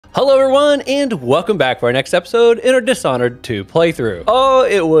Hello everyone, and welcome back for our next episode in our Dishonored 2 playthrough. Oh,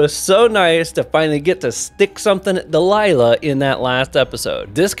 it was so nice to finally get to stick something at Delilah in that last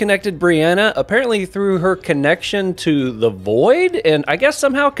episode. Disconnected Brianna, apparently through her connection to the Void, and I guess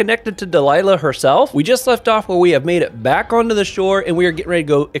somehow connected to Delilah herself. We just left off where we have made it back onto the shore, and we are getting ready to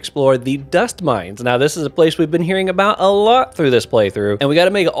go explore the dust mines. Now, this is a place we've been hearing about a lot through this playthrough, and we got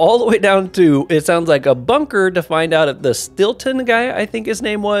to make it all the way down to, it sounds like a bunker, to find out if the Stilton guy, I think his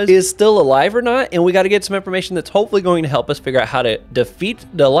name was, is still alive or not, and we got to get some information that's hopefully going to help us figure out how to defeat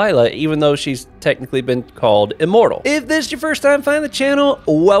Delilah, even though she's technically been called immortal. If this is your first time finding the channel,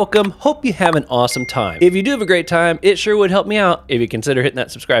 welcome. Hope you have an awesome time. If you do have a great time, it sure would help me out if you consider hitting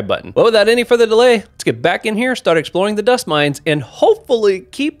that subscribe button. Well, without any further delay, let's get back in here, start exploring the dust mines, and hopefully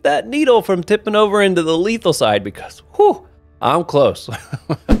keep that needle from tipping over into the lethal side, because whew, I'm close.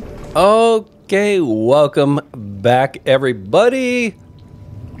 Okay, welcome back everybody.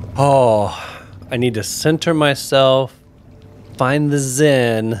 Oh, I need to center myself, find the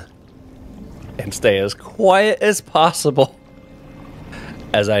zen, and stay as quiet as possible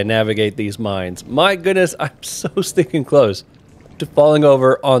as I navigate these mines. My goodness, I'm so stinking close to falling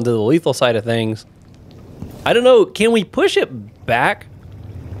over onto the lethal side of things. I don't know, can we push it back?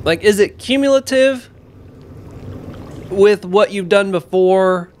 Like, is it cumulative with what you've done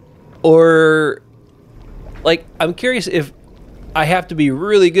before? Or, like, I'm curious if I have to be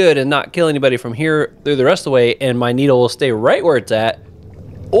really good and not kill anybody from here through the rest of the way, and my needle will stay right where it's at.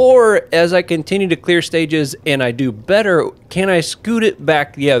 Or as I continue to clear stages and I do better, can I scoot it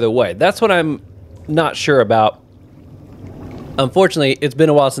back the other way? That's what I'm not sure about. Unfortunately, it's been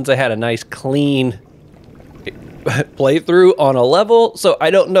a while since I had a nice clean playthrough on a level, so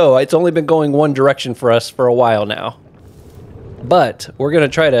I don't know. It's only been going one direction for us for a while now. But we're gonna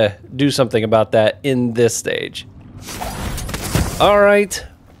try to do something about that in this stage. All right,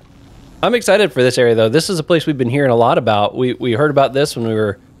 I'm excited for this area though. This is a place we've been hearing a lot about. We heard about this when we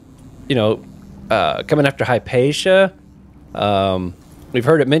were, you know, coming after Hypatia. We've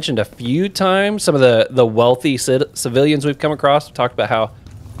heard it mentioned a few times. Some of the wealthy civilians we've come across have talked about how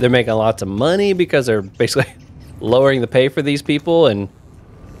they're making lots of money because they're basically lowering the pay for these people and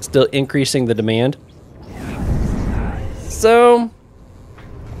still increasing the demand. So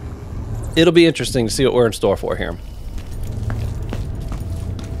it'll be interesting to see what we're in store for here.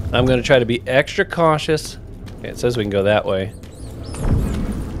 I'm going to try to be extra cautious. Okay, it says we can go that way.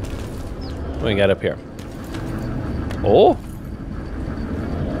 What we got up here? Oh!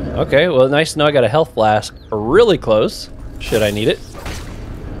 Okay, well, nice to know I got a health flask really close, should I need it.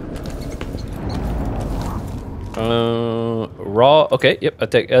 Raw, okay, yep, I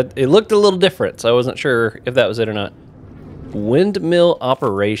take it looked a little different, so I wasn't sure if that was it or not. Windmill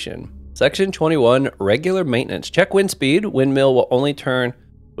operation. Section 21, regular maintenance. Check wind speed. Windmill will only turn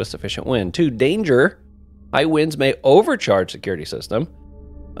with sufficient wind. 2, danger. High winds may overcharge security system.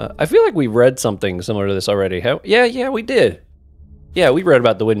 I feel like we read something similar to this already. Yeah, we did. Yeah, we read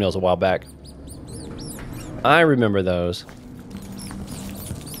about the windmills a while back. I remember those.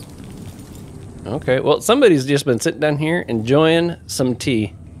 Okay, well, somebody's just been sitting down here enjoying some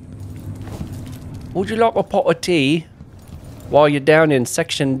tea. Would you like a pot of tea while you're down in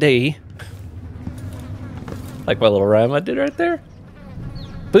Section D? Like my little rhyme I did right there.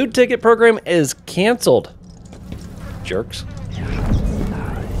 Food ticket program is canceled. Jerks.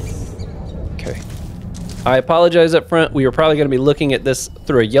 Okay. I apologize up front. We are probably going to be looking at this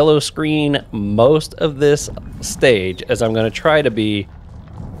through a yellow screen most of this stage, as I'm going to try to be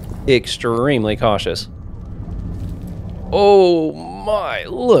extremely cautious. Oh my,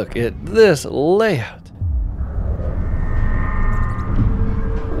 look at this layout.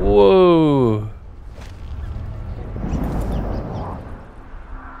 Whoa.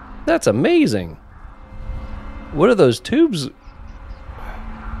 That's amazing. What are those tubes?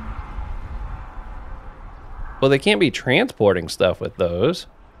 Well, they can't be transporting stuff with those.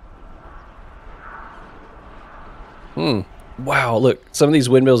 Wow, look, some of these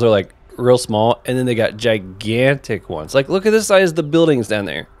windmills are like real small, and then they got gigantic ones. Like, look at the size of the buildings down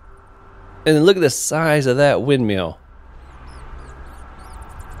there. And then look at the size of that windmill.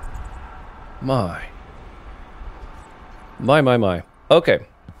 My. Okay.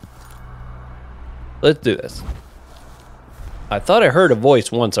 Let's do this. I thought I heard a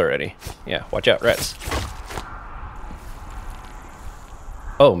voice once already. Yeah, watch out, rats.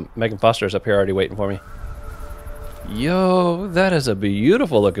 Oh, Megan Foster's up here already waiting for me. Yo, that is a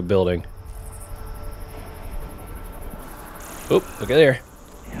beautiful looking building. Oop, look at there.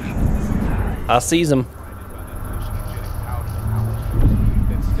 I sees him.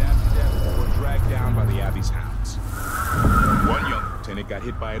 got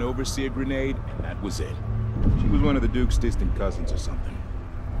hit by an overseer grenade, and that was it. She was one of the Duke's distant cousins or something.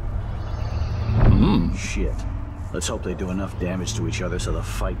 Shit. Let's hope they do enough damage to each other so the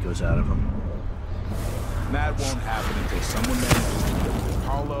fight goes out of them. That won't happen until someone manages to kill either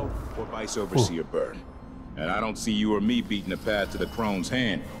Harlow or Vice Overseer Byrne. And I don't see you or me beating a path to the Crone's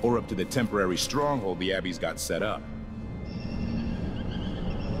hand or up to the temporary stronghold the Abbey's got set up.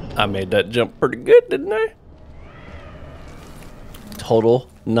 I made that jump pretty good, didn't I? Total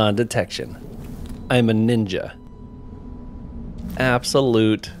non-detection. I'm a ninja.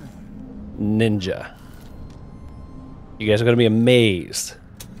 Absolute ninja. You guys are going to be amazed.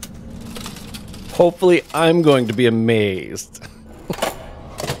 Hopefully, I'm going to be amazed.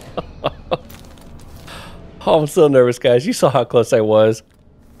 Oh, I'm so nervous, guys. You saw how close I was.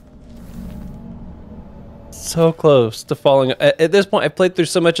 So close to falling. At this point, I played through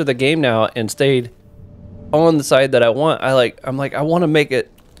so much of the game now and stayed on the side that I want. I'm like, I want to make it.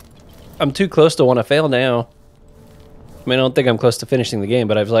 I'm too close to want to fail now. I mean, I don't think I'm close to finishing the game,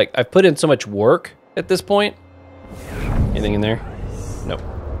 but I've put in so much work at this point. Anything in there? Nope.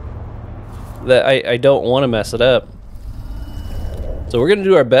 That I don't want to mess it up. So we're gonna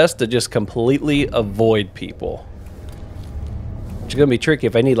do our best to just completely avoid people. Which is gonna be tricky.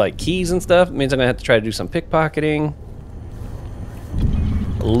 If I need like keys and stuff, it means I'm gonna have to try to do some pickpocketing.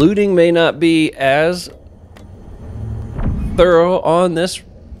 Looting may not be as thorough on this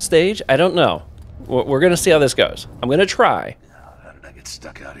stage. I don't know. We're gonna see how this goes. I'm gonna try. How did I get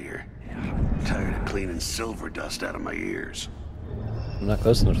stuck out here? I'm tired of cleaning silver dust out of my ears. I'm not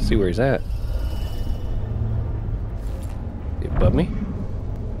close enough to see where he's at. Is he above me?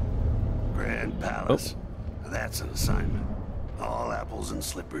 Grand Palace. That's an assignment. All apples and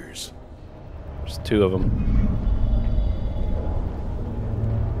slippers. There's two of them.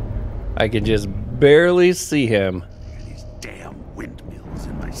 I can just barely see him. These damn windmills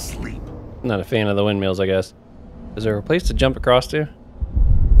in my sleep. Not a fan of the windmills, I guess. Is there a place to jump across to?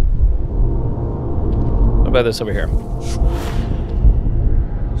 What about this over here?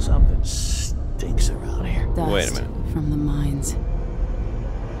 Something stinks around here. Dust Wait a minute. from the mines.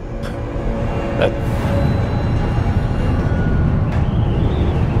 That...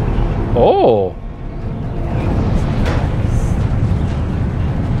 Oh!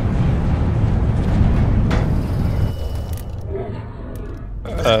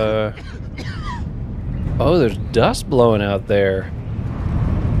 Oh, there's dust blowing out there.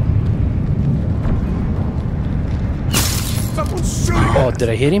 Someone's shooting! Oh, did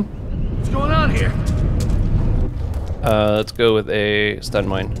I hit him? What's going on here? Let's go with a stun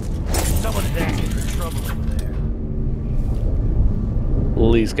mine. Someone's asking for trouble over there.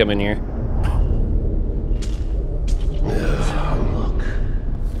 Please come in here. Look.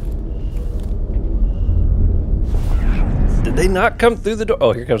 Did they not come through the door?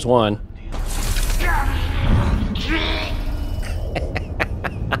 Oh, here comes one.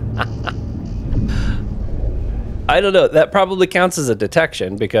 I don't know. That probably counts as a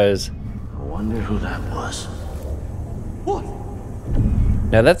detection because... I wonder who that was. What?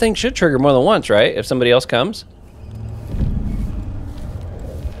 Now that thing should trigger more than once, right? If somebody else comes.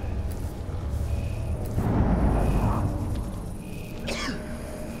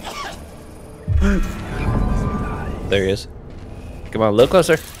 There he is. Come on, a little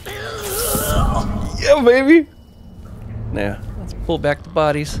closer. Yeah, baby. Now, let's pull back the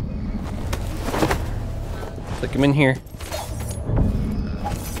bodies. Stick him in here.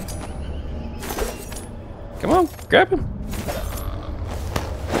 Come on, grab him.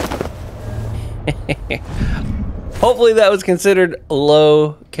 Hopefully that was considered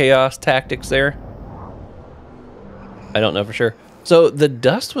low chaos tactics there. I don't know for sure. So the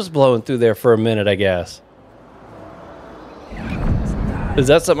dust was blowing through there for a minute, I guess. Is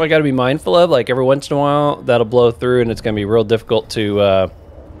that something I got to be mindful of? Like every once in a while, that'll blow through, and it's going to be real difficult to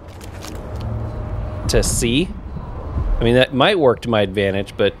see. I mean, that might work to my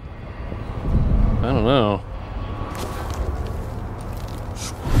advantage, but I don't know.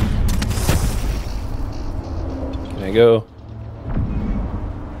 Can I go?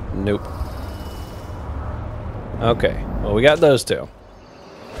 Nope. Okay. Well, we got those two.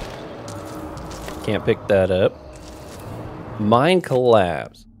 Can't pick that up. Mine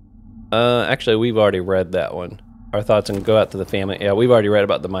collapse. Actually, we've already read that one. Our thoughts and go out to the family. Yeah, we've already read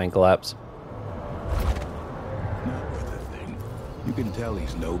about the mine collapse. Not worth a thing. You can tell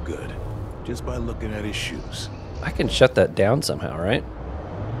he's no good just by looking at his shoes. I can shut that down somehow, right?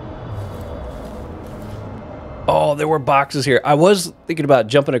 Oh, there were boxes here. I was thinking about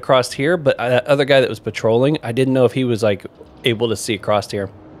jumping across here, but that other guy that was patrolling, I didn't know if he was like able to see across here.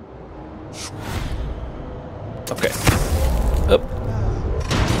 Okay. Up.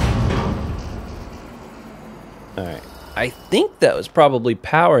 Alright. I think that was probably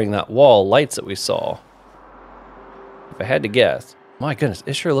powering that wall of lights that we saw. If I had to guess. My goodness,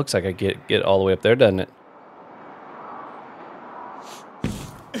 it sure looks like I get all the way up there, doesn't it?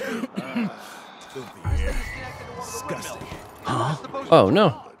 Disgusting. Huh? Oh,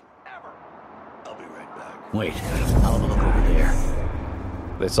 no. I'll be right back. Wait, I'll have a look over there.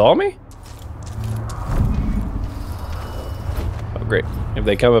 They saw me? Oh, great. If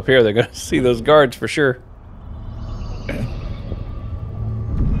they come up here, they're going to see those guards for sure.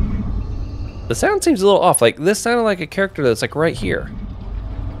 The sound seems a little off. Like, this sounded like a character that's like right here.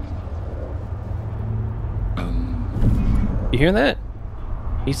 You hear that?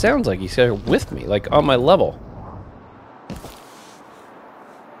 He sounds like he's here with me, like on my level.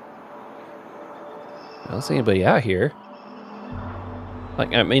 I don't see anybody out here.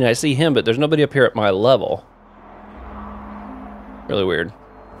 Like, I mean, I see him, but there's nobody up here at my level. Really weird.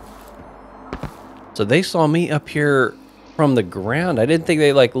 So they saw me up here from the ground. I didn't think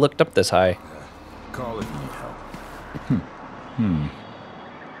they, like, looked up this high. Call if you need help.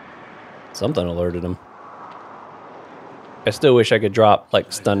 Something alerted them. I still wish I could drop,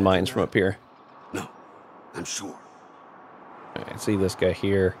 like, stun mines from up here. No, I'm sure. I see this guy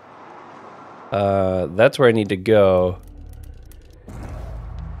here. That's where I need to go.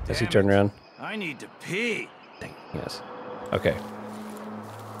 Does he turn around? I need to pee. Dang, yes. Okay.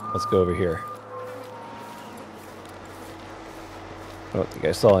 Let's go over here. I don't think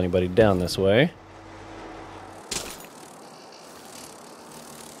I saw anybody down this way.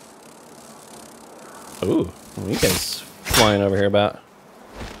 Ooh, what are you guys flying over here about?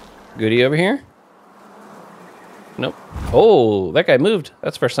 Goody over here? Nope. Oh, that guy moved.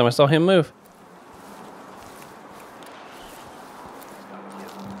 That's the first time I saw him move.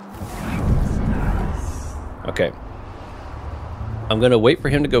 Okay. I'm gonna wait for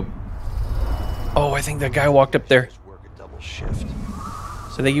him to go. Oh, I think that guy walked up there. Work a double shift. So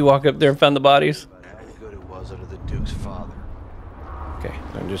I think you walk up there and found the bodies? How good it was under the Duke's father. Okay,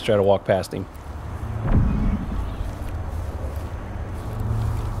 I'm just trying to walk past him.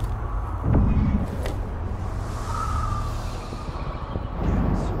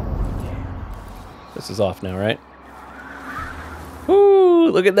 This is off now, right?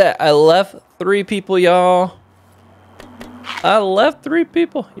 Ooh, look at that. I left 3 people, y'all. I left 3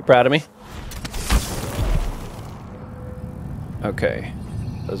 people. You proud of me? Okay.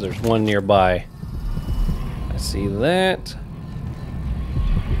 So there's one nearby. I see that.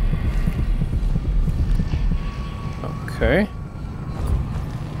 Okay.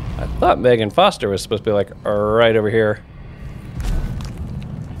 I thought Megan Foster was supposed to be like right over here.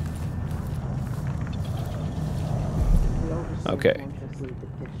 Okay.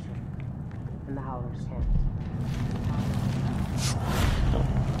 Oh,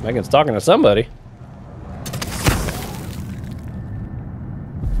 Megan's talking to somebody.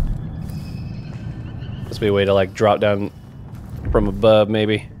 Must be a way to like drop down from above,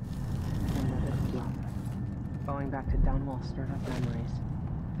 maybe. Going back to Dunwall stirred up memories.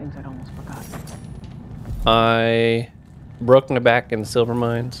 Things I'd almost forgotten. I broke my back in the silver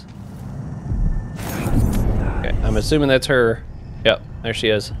mines. Okay, I'm assuming that's her. Yep, there she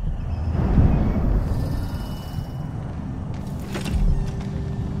is.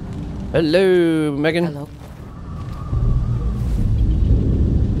 Hello, Megan. Hello.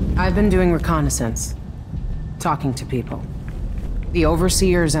 I've been doing reconnaissance. Talking to people. The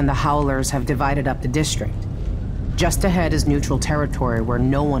Overseers and the Howlers have divided up the district. Just ahead is neutral territory where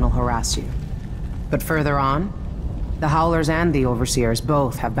no one will harass you. But further on, the Howlers and the Overseers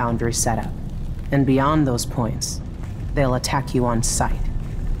both have boundaries set up. And beyond those points, they'll attack you on sight.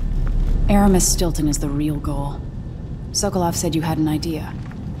 Aramis Stilton is the real goal. Sokolov said you had an idea.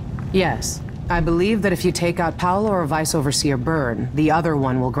 Yes. I believe that if you take out Paolo or Vice Overseer Byrne, the other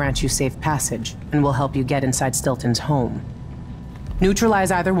one will grant you safe passage and will help you get inside Stilton's home.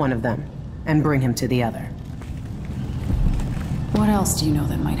 Neutralize either one of them and bring him to the other. What else do you know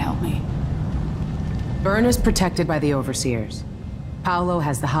that might help me? Byrne is protected by the Overseers. Paolo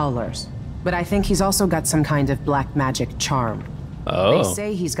has the Howlers, but I think he's also got some kind of black magic charm. Oh. They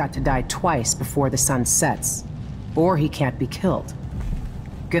say he's got to die twice before the sun sets, or he can't be killed.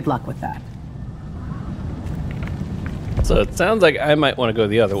 Good luck with that. So it sounds like I might want to go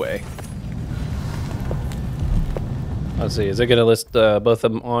the other way. Let's see, is it going to list both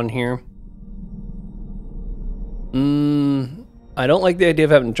of them on here? I don't like the idea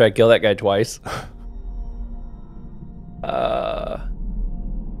of having to try to kill that guy twice.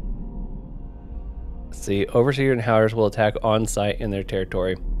 Let's see, Overseer and Howlers will attack on site in their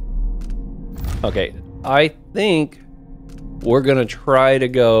territory. Okay, I think we're going to try to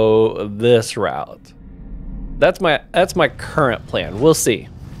go this route. That's my current plan. We'll see.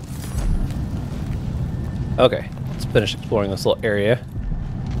 Okay, let's finish exploring this little area.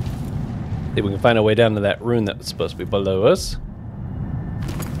 See if we can find a way down to that rune that was supposed to be below us.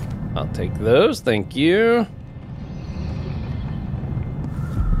 I'll take those, thank you.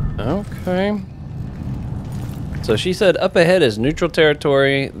 Okay. So she said up ahead is neutral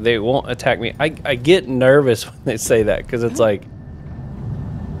territory. They won't attack me. I get nervous when they say that because it's like,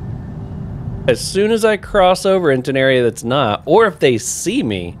 as soon as I cross over into an area that's not, or if they see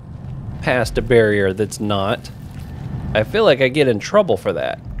me past a barrier that's not, I feel like I get in trouble for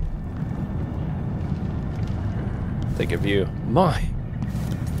that. Take a view. My,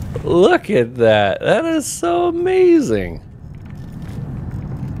 look at that. That is so amazing.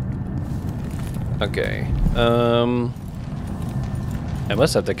 Okay. I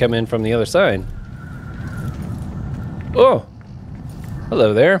must have to come in from the other side. Oh,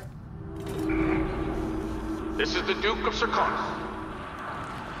 hello there. This is the Duke of Circonus.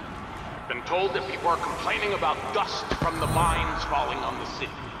 Been told that people are complaining about dust from the mines falling on the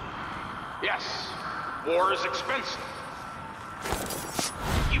city. Yes, war is expensive.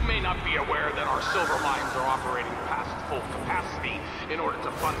 You may not be aware that our silver mines are operating past full capacity in order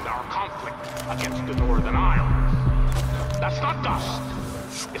to fund our conflict against the Northern Isles. That's not dust.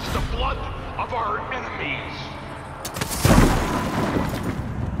 It's the blood of our enemies.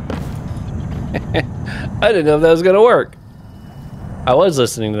 I didn't know if that was gonna work. I was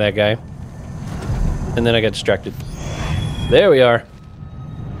listening to that guy. And then I got distracted. There we are.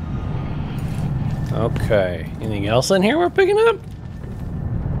 Okay. Anything else in here we're picking up?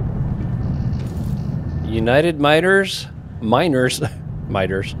 United Miners of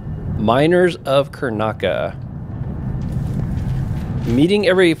Karnaca. Meeting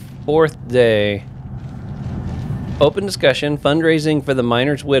every 4th day. Open discussion, fundraising for the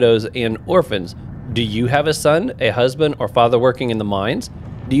miners' widows and orphans. Do you have a son, a husband, or father working in the mines?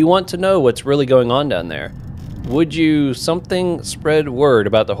 Do you want to know what's really going on down there? Would you spread word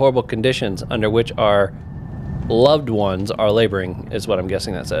about the horrible conditions under which our loved ones are laboring, is what I'm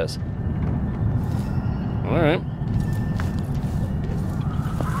guessing that says. All right.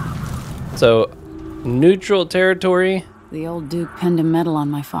 So, neutral territory. The old Duke pinned a medal on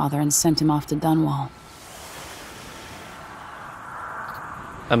my father and sent him off to Dunwall.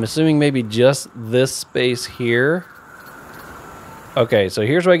 I'm assuming maybe just this space here. Okay, so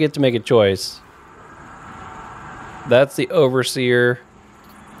here's where I get to make a choice. That's the Overseer.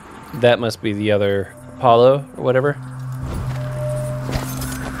 That must be the other Apollo or whatever.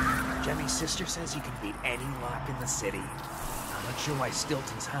 Jemmy's sister says you can beat any lock in the city. I'm not sure why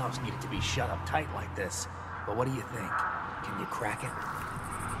Stilton's house needed to be shut up tight like this, but what do you think? Can you crack it?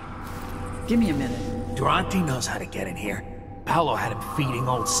 Give me a minute. Durante knows how to get in here. Paolo had him feeding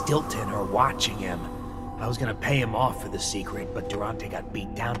old Stilton or watching him. I was gonna pay him off for the secret, but Durante got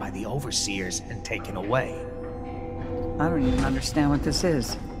beat down by the Overseers and taken away. I don't even understand what this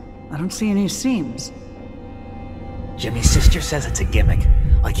is. I don't see any seams. Jimmy's sister says it's a gimmick,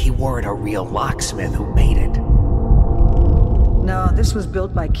 like he weren't a real locksmith who made it. No, this was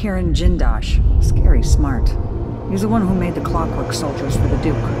built by Kieran Jindosh. Scary smart. He's the one who made the clockwork soldiers for the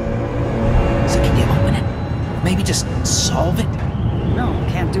Duke. So can you open it? Maybe just solve it? No,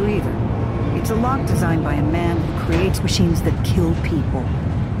 can't do either. It's a lock designed by a man who creates machines that kill people.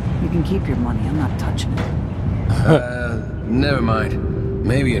 You can keep your money, I'm not touching it. Never mind.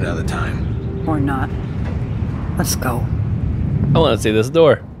 Maybe another time. Or not. Let's go. I want to see this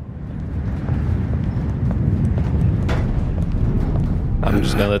door. I'm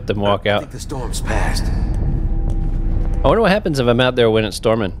just gonna let them walk I out. think the storm's passed. I wonder what happens if I'm out there when it's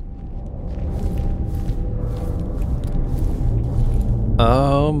storming.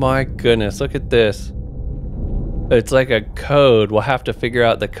 Oh my goodness, look at this. It's like a code. We'll have to figure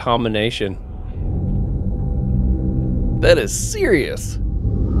out the combination. That is serious.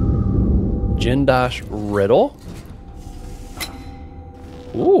 Jindosh riddle?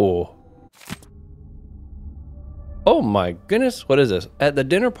 Ooh. Oh my goodness, what is this? At the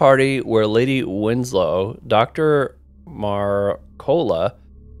dinner party where Lady Winslow, Dr. Marcola,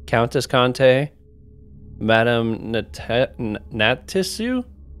 Countess Conte, Madame Natisu,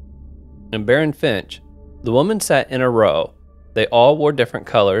 and Baron Finch, the women sat in a row. They all wore different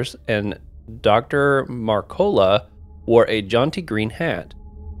colors, and Dr. Marcola wore a jaunty green hat.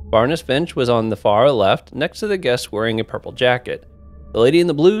 Baroness Finch was on the far left, next to the guest wearing a purple jacket. The lady in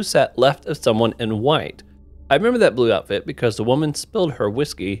the blue sat left of someone in white. I remember that blue outfit because the woman spilled her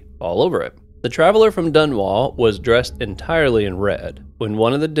whiskey all over it. The traveler from Dunwall was dressed entirely in red. When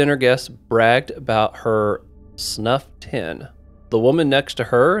one of the dinner guests bragged about her snuff tin, The woman next to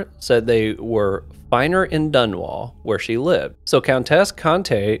her said they were finer in Dunwall, where she lived. So Countess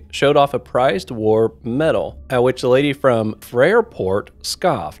Conte showed off a prized war medal, at which the lady from Frereport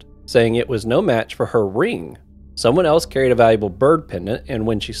scoffed, saying it was no match for her ring. Someone else carried a valuable bird pendant, and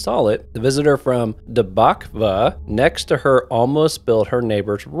when she saw it, the visitor from Debakva next to her almost spilled her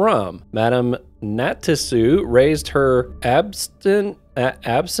neighbor's rum. Madame Natisu raised her absinthe,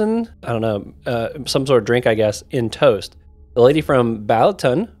 some sort of drink, I guess, in toast. The lady from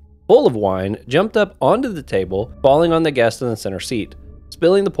Balaton, full of wine, jumped up onto the table, falling on the guest in the center seat,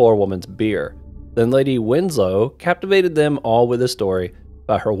 spilling the poor woman's beer. Then Lady Winslow captivated them all with a story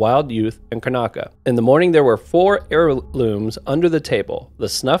about her wild youth and Kanaka. In the morning, there were 4 heirlooms under the table: the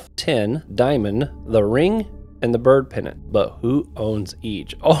snuff tin, diamond, the ring, and the bird pendant. But who owns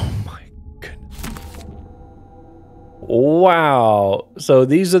each? Oh my goodness. Wow. So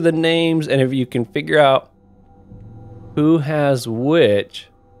these are the names, and if you can figure out who has which.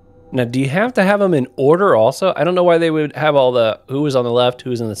 Now, do you have to have them in order also? I don't know why they would have all the who was on the left, who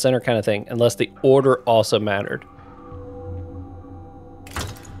was in the center kind of thing, unless the order also mattered.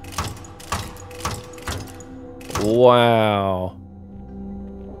 Wow.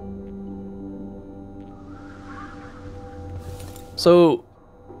 So,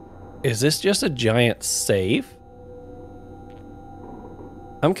 is this just a giant safe?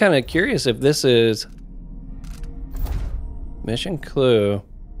 I'm kind of curious if this is... Mission clue.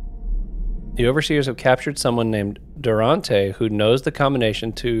 The overseers have captured someone named Durante who knows the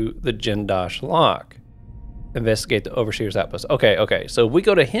combination to the Jindosh lock. Investigate the overseer's outpost. Okay, so if we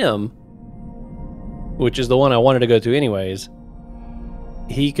go to him, which is the one I wanted to go to anyways,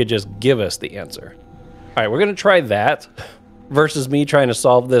 he could just give us the answer. All right, we're gonna try that versus me trying to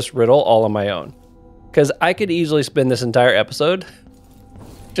solve this riddle all on my own. Because I could easily spend this entire episode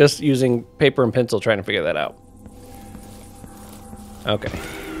just using paper and pencil trying to figure that out. Okay.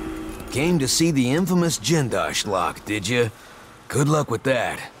 Came to see the infamous Jindosh lock, did you? Good luck with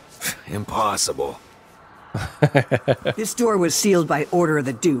that. Impossible. This door was sealed by order of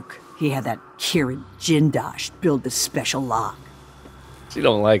the Duke. He had that Kirin Jindosh build the special lock. So you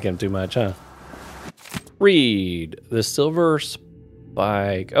don't like him too much, huh? Read the silver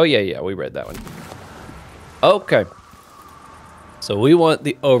spike. Oh, yeah, we read that one. Okay. So we want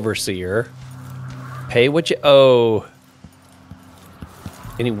the overseer. Pay what you owe.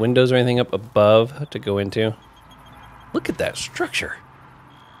 Any windows or anything up above to go into? Look at that structure.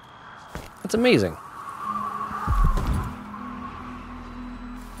 That's amazing.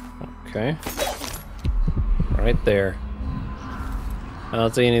 Okay. Right there. I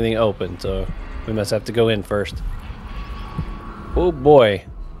don't see anything open, so we must have to go in first. Oh boy.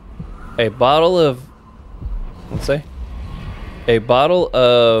 A bottle of... Let's say? A bottle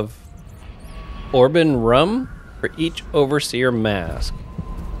of Orban rum for each overseer mask.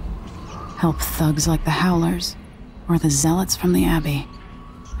 Help thugs like the Howlers, or the Zealots from the Abbey.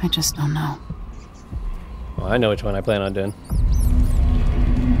 I just don't know. Well, I know which one I plan on doing.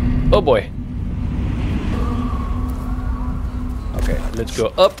 Oh boy. Okay, let's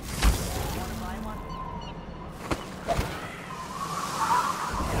go up.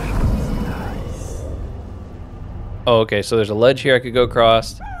 Oh, okay, so there's a ledge here I could go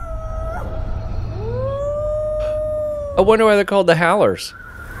across. I wonder why they're called the Howlers.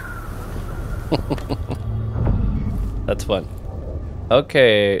 That's fun.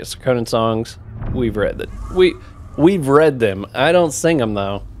 Okay, so Conan songs. We've read that. We've read them. I don't sing them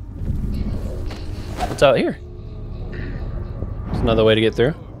though. What's out here? There's another way to get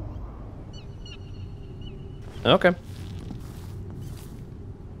through. Okay.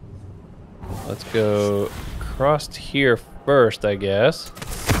 Let's go across here first, I guess.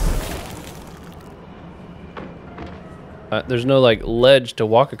 There's no like ledge to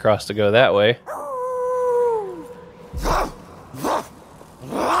walk across to go that way.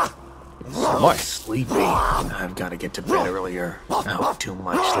 I'm sleepy. I've got to get to bed earlier. Out too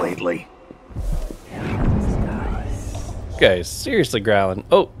much lately. Guys, seriously growling.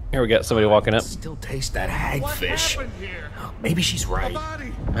 Oh, here we got somebody walking up. Still taste that hagfish. Maybe she's right.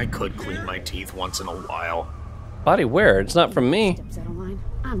 I could clean my teeth once in a while. Body where? It's not from me.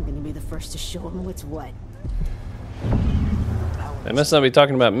 I'm gonna be the first to show him what's what. They must not be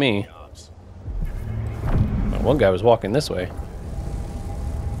talking about me. Well, one guy was walking this way.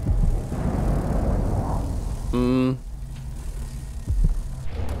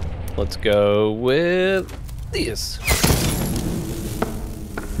 Let's go with this.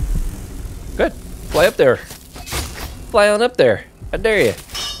 Good. Fly up there. Fly on up there. I dare you.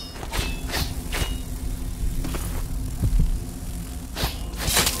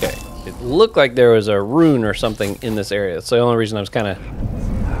 Okay. It looked like there was a rune or something in this area. That's the only reason I was kind of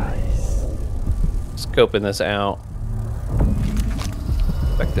scoping this out.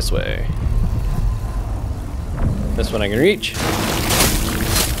 Back this way. This one I can reach.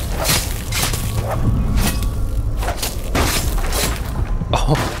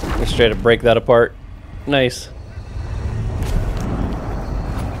 Oh, let's try to break that apart. Nice.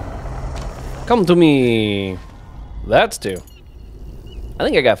 Come to me. That's 2. I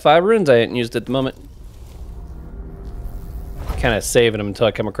think I got 5 runes I hadn't used at the moment. Kind of saving them until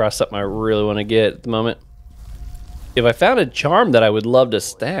I come across something I really want to get at the moment. If I found a charm that I would love to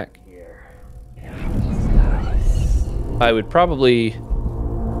stack, I would probably...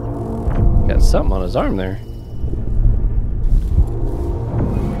 Got something on his arm there.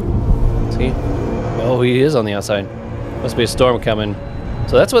 See? Oh, he is on the outside. Must be a storm coming.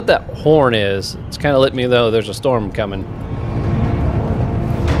 So that's what that horn is. It's kind of letting me know there's a storm coming.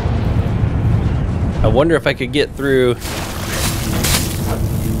 I wonder if I could get through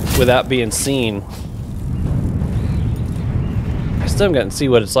without being seen. I still haven't gotten to see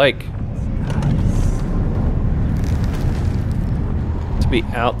what it's like to be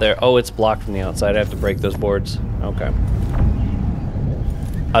out there. Oh, it's blocked from the outside. I have to break those boards. Okay.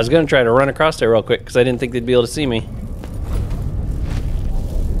 I was going to try to run across there real quick because I didn't think they'd be able to see me.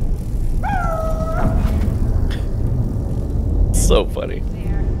 So funny.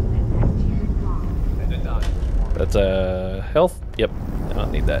 That's a health. Yep, I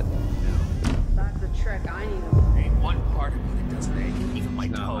don't need that. That's the trick I need. Ain't one part of me that doesn't ache, even my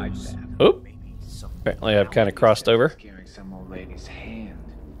toes. Oop. Apparently I've kind of crossed over. Carrying some old lady's hand.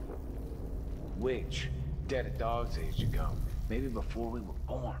 Which, dead at dog's age ago, maybe before we were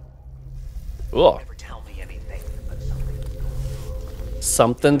born. Cool. Never tell me anything, but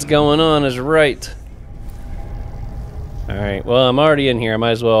Something's going on is right. Alright, well, I'm already in here. I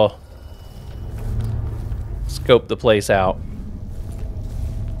might as well scope the place out.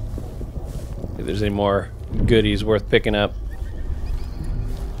 If there's any more goodies worth picking up.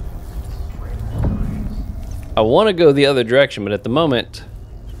 I want to go the other direction, but at the moment,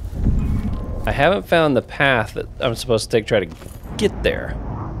 I haven't found the path that I'm supposed to take to try to get there.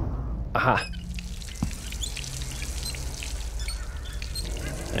 Aha.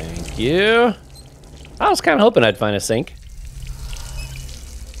 Thank you. I was kind of hoping I'd find a sink.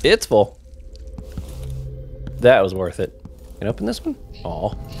 It's full. That was worth it. Can I open this one?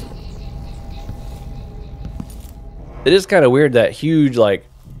 Aw. It is kind of weird, that huge, like,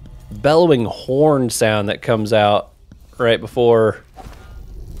 bellowing horn sound that comes out right before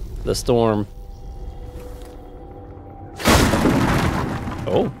the storm.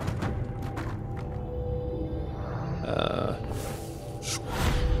 Oh.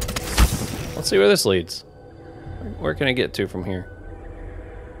 Let's see where this leads. Where can I get to from here?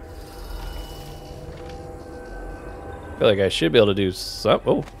 I feel like I should be able to do something.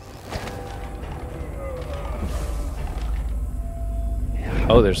 Oh.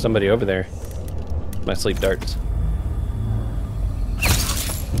 Oh, there's somebody over there. My sleep darts.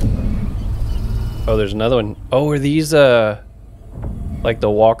 Oh, there's another one. Oh, are these like the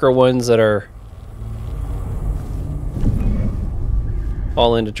walker ones that are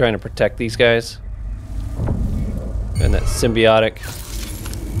all into trying to protect these guys? And that symbiotic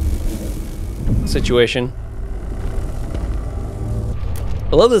situation.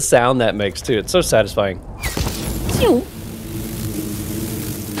 I love the sound that makes too. It's so satisfying.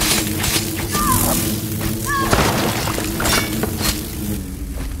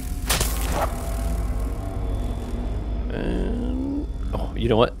 Oh, you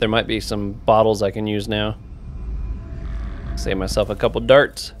know what? There might be some bottles I can use now. Save myself a couple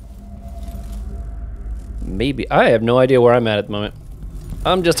darts. Maybe. I have no idea where I'm at the moment.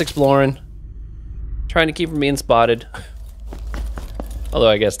 I'm just exploring. Trying to keep from being spotted. Although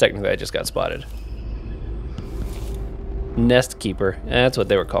I guess technically I just got spotted. Nest keeper. That's what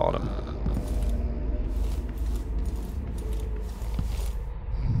they were calling him.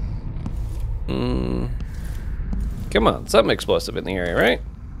 Come on, something explosive in the area, right?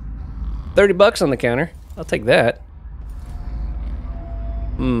 30 bucks on the counter. I'll take that.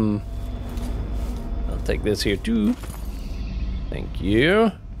 I'll take this here too. Thank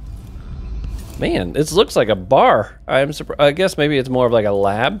you. Man, this looks like a bar. I'm surprised. I guess maybe it's more of like a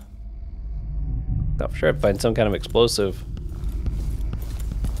lab. I'm sure I'd find some kind of explosive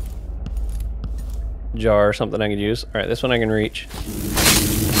jar or something I could use. All right, this one I can reach.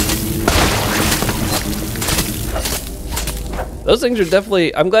 Those things are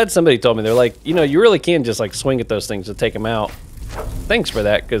definitely, I'm glad somebody told me. They're like, you know, you really can just like swing at those things to take them out. Thanks for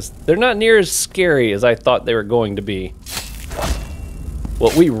that, because they're not near as scary as I thought they were going to be.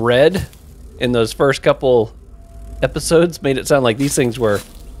 What we read in those first couple episodes made it sound like these things were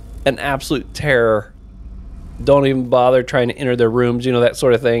an absolute terror. Don't even bother trying to enter their rooms, you know, that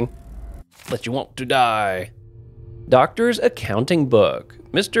sort of thing. But you want to die. Doctor's accounting book.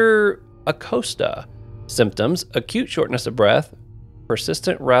 Mr. Acosta. Symptoms: acute shortness of breath,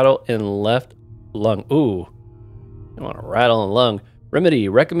 persistent rattle in left lung. Ooh, I want to rattle in lung. Remedy: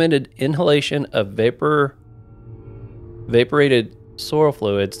 recommended inhalation of vaporated sorrel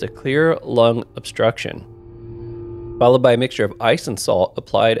fluids to clear lung obstruction, followed by a mixture of ice and salt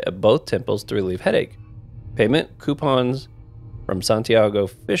applied at both temples to relieve headache. Payment: coupons from Santiago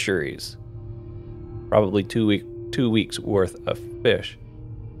Fisheries. Probably 2 weeks worth of fish.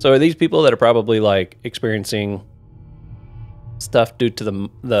 So are these people that are probably like experiencing stuff due to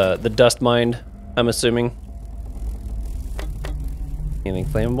the dust mine, I'm assuming? Anything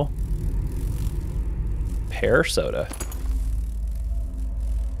flammable? Pear soda.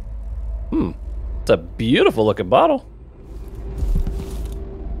 It's a beautiful looking bottle.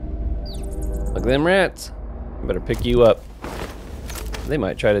 Look at them rats. I better pick you up. They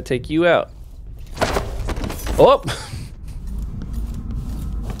might try to take you out. Oh!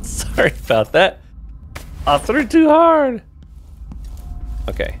 Sorry about that. I threw too hard.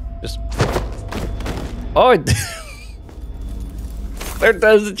 Okay, just... Oh! There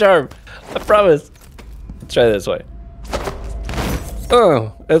does the charm. I promise. Let's try this way.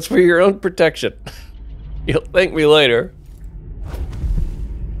 Oh, that's for your own protection. You'll thank me later.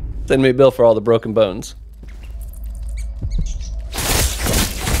 Send me a bill for all the broken bones.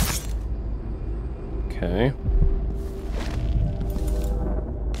 Okay.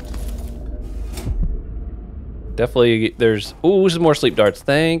 Definitely, there's... Ooh, some more sleep darts.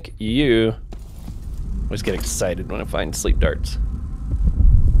 Thank you. I always get excited when I find sleep darts.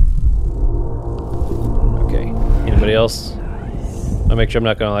 Okay. Anybody else? I'll make sure I'm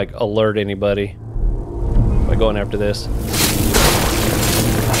not gonna, like, alert anybody by going after this.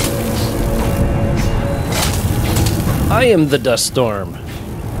 I am the dust storm.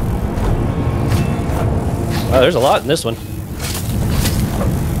 Wow, there's a lot in this one.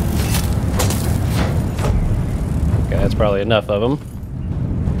 Okay, that's probably enough of them.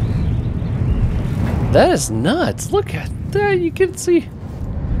 That is nuts. Look at that. You can see.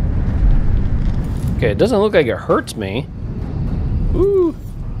 Okay, it doesn't look like it hurts me. Ooh.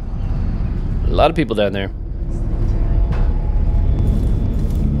 A lot of people down there.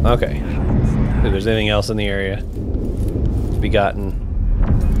 Okay. If there's anything else in the area to be gotten.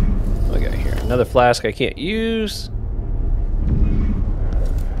 What we got here? Another flask I can't use.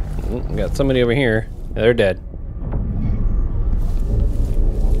 We got somebody over here. Yeah, they're dead.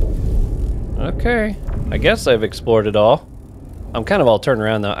 Okay. I guess I've explored it all. I'm kind of all turned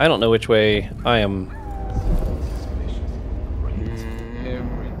around though. I don't know which way I am.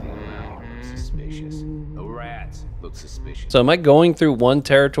 So am I going through one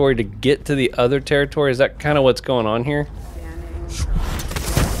territory to get to the other territory? Is that kind of what's going on here?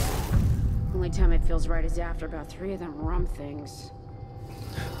 Only time it feels right is after about 3 of them rum things.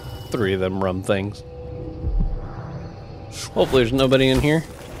 3 of them rum things. Hopefully there's nobody in here.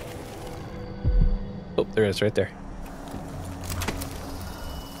 Oh, there is right there.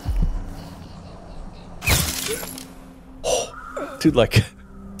 Dude, like,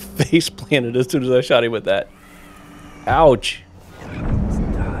 face planted as soon as I shot him with that. Ouch.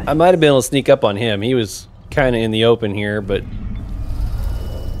 I might have been able to sneak up on him. He was kind of in the open here, but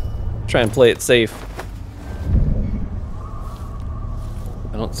try and play it safe.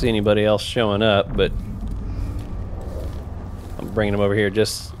 I don't see anybody else showing up, but I'm bringing him over here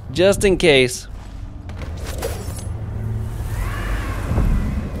just in case.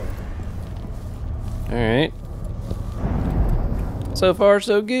 All right. So far,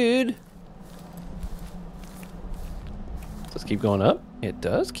 so good. Does it keep going up? It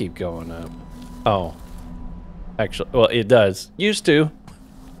does keep going up. Oh. Actually, well, it does. Used to.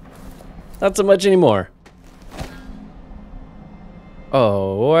 Not so much anymore.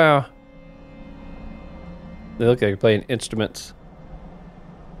 Oh, wow. They look like they're playing instruments.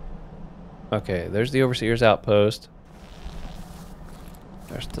 Okay, there's the Overseer's outpost.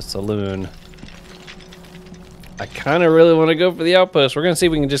 There's the saloon. I kind of really want to go for the outpost. We're going to see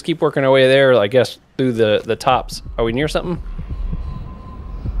if we can just keep working our way there, I guess, through the tops. Are we near something?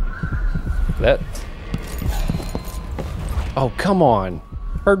 That... Oh, come on.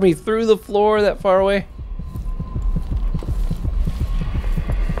 Heard me through the floor that far away?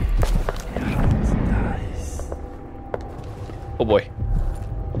 Oh, boy.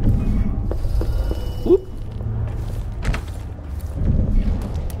 Whoop.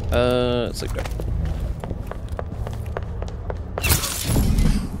 Sleep there.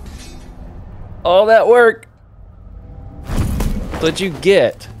 All that work. What you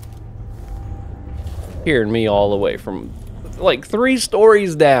get. Hearing me all the way from like 3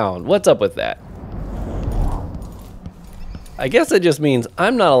 stories down. What's up with that? I guess it just means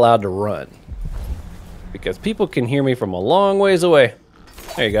I'm not allowed to run. Because people can hear me from a long ways away.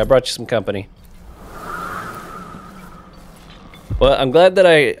 There you go, I brought you some company. Well, I'm glad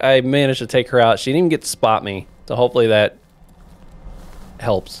that I managed to take her out. She didn't even get to spot me. So hopefully that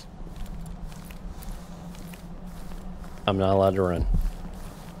helps. I'm not allowed to run.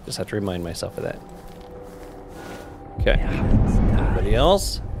 Just have to remind myself of that. Okay. Anybody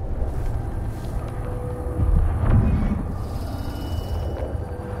else?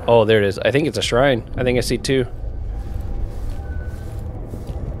 Oh, there it is. I think it's a shrine. I think I see 2.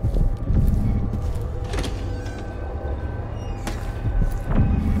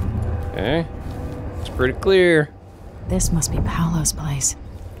 Okay. It's pretty clear. This must be Paolo's place.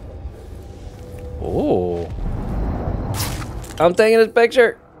 Oh. I'm taking his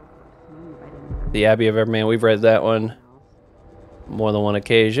picture. The Abbey of Everman. We've read that one more than one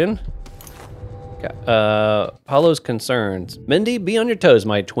occasion. Okay. Paolo's concerns. Mindy, be on your toes,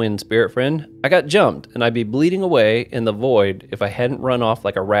 my twin spirit friend. I got jumped, and I'd be bleeding away in the void if I hadn't run off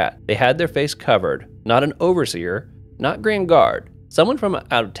like a rat. They had their face covered. Not an overseer, not Grand Guard. Someone from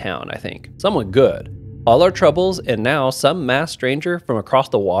out of town, I think. Someone good. All our troubles, and now some masked stranger from across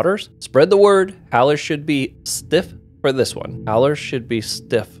the waters? Spread the word. Howlers should be stiff for this one. Howlers should be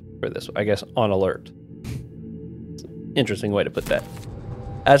stiff for this one. I guess on alert. Interesting way to put that.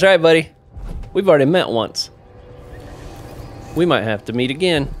 That's right, buddy. We've already met once. We might have to meet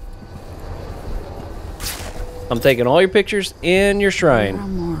again. I'm taking all your pictures and your shrine.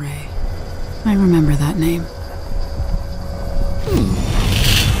 Amore. I remember that name.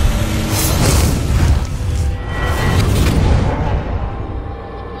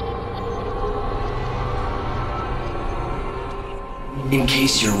 In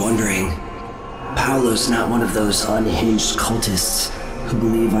case you're wondering, Paolo's not one of those unhinged cultists who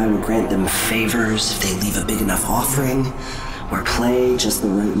believe I will grant them favors if they leave a big enough offering or play just the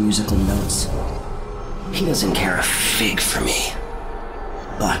right musical notes. He doesn't care a fig for me.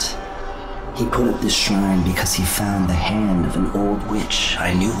 But he put up this shrine because he found the hand of an old witch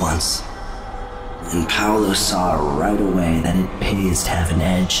I knew once. And Paolo saw right away that it pays to have an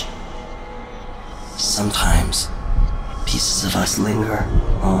edge. Sometimes pieces of us linger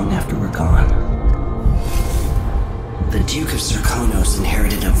long after we're gone. The Duke of Zirconos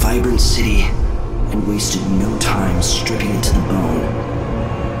inherited a vibrant city and wasted no time stripping it to the bone.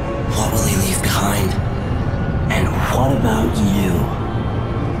 What will he leave behind? And what about you?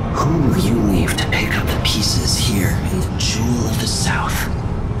 Who will you leave to pick up the pieces here in the Jewel of the South?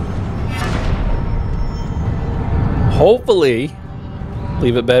 Hopefully,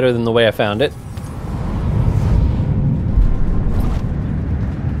 leave it better than the way I found it.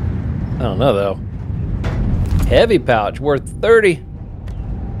 I don't know though. Heavy pouch worth 30.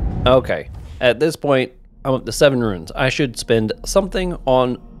 Okay, at this point, I'm up to 7 runes. I should spend something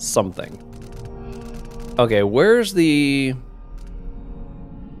on something. Okay, where's the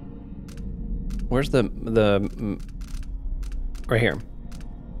right here.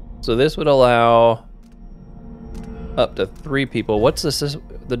 So this would allow up to 3 people. What's this?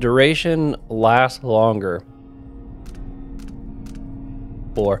 The duration lasts longer.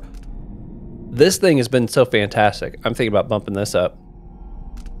 4. This thing has been so fantastic. I'm thinking about bumping this up.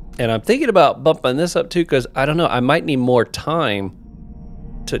 And I'm thinking about bumping this up too, because I don't know, I might need more time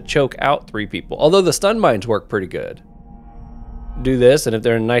to choke out 3 people. Although the stun mines work pretty good. Do this, and if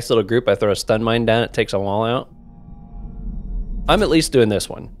they're in a nice little group, I throw a stun mine down, it takes them all out. I'm at least doing this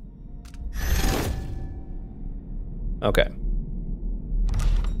one. Okay.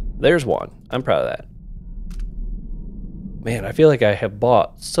 There's one. I'm proud of that. Man, I feel like I have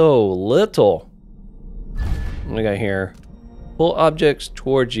bought so little. What do we got here? Pull objects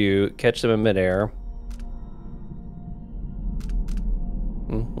towards you, catch them in midair.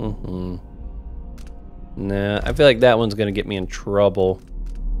 Nah, I feel like that one's gonna get me in trouble.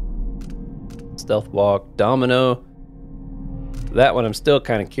 Stealth walk, domino. That one I'm still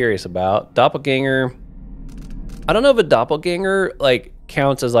kind of curious about. Doppelganger. I don't know if a doppelganger like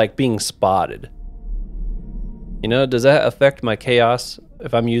counts as like being spotted. You know, does that affect my chaos?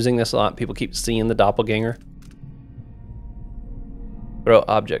 If I'm using this a lot, people keep seeing the doppelganger. Throw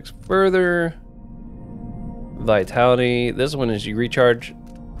objects further. Vitality. This one is you recharge.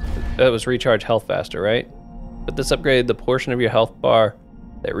 That was recharge health faster, right? But this upgrade, the portion of your health bar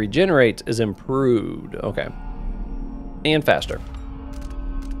that regenerates is improved. Okay. And faster.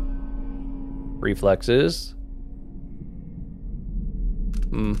 Reflexes.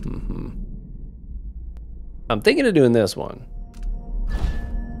 I'm thinking of doing this one.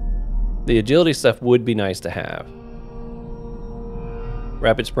 The agility stuff would be nice to have.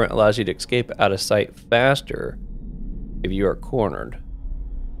 Rapid sprint allows you to escape out of sight faster if you are cornered.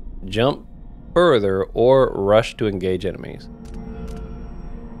 Jump further or rush to engage enemies.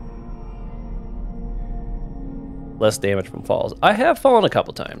 Less damage from falls. I have fallen a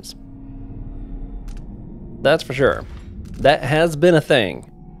couple times. That's for sure. That has been a thing.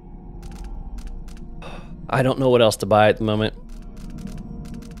 I don't know what else to buy at the moment.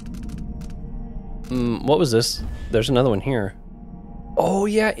 What was this? There's another one here. Oh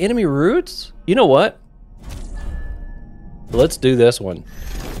yeah, enemy roots? You know what? Let's do this one.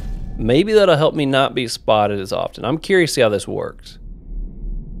 Maybe that'll help me not be spotted as often. I'm curious to see how this works.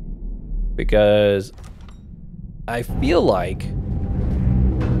 Because I feel like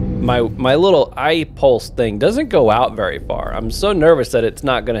my little eye pulse thing doesn't go out very far. I'm so nervous that it's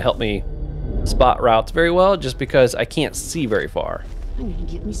not gonna help me spot routes very well just because I can't see very far. I need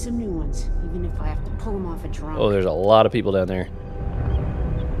to get me some new ones, even if I have to pull them off a drum. Oh, there's a lot of people down there.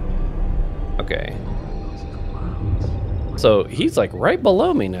 Okay. So he's like right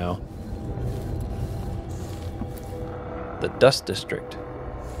below me now. The Dust District.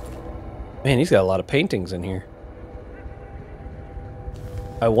 Man, he's got a lot of paintings in here.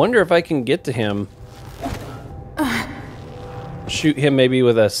 I wonder if I can get to him. Shoot him maybe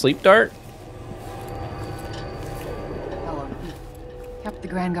with a sleep dart? Hello. Kept the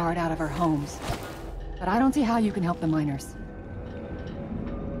Grand Guard out of our homes. But I don't see how you can help the miners.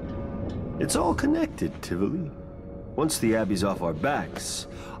 It's all connected, Tivoli. Once the Abbey's off our backs,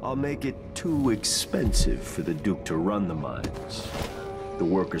 I'll make it too expensive for the Duke to run the mines. The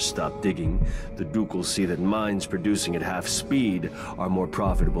workers stop digging, the Duke will see that mines producing at half speed are more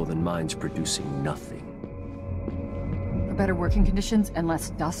profitable than mines producing nothing. For better working conditions and less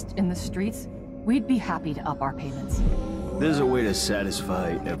dust in the streets, we'd be happy to up our payments. There's a way to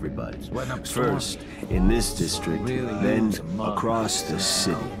satisfy everybody. First, in this district, then across the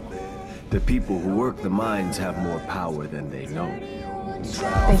city. The people who work the mines have more power than they know.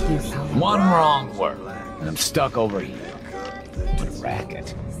 Thank you, Paolo. One wrong word, and I'm stuck over here. What a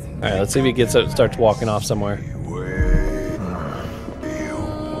racket. All right, let's see if he gets out, starts walking off somewhere.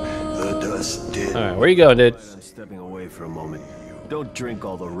 All right, where you going, dude? I'm stepping away for a moment. Don't drink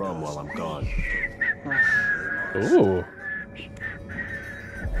all the rum while I'm gone. Ooh.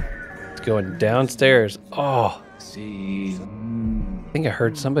 It's going downstairs. Oh. See. I think I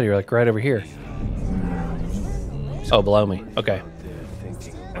heard somebody like right over here. Oh, below me. Okay.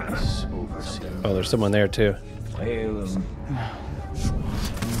 Oh, there's someone there too.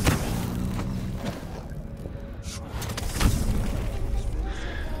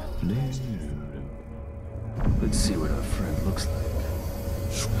 Let's see what our friend looks like.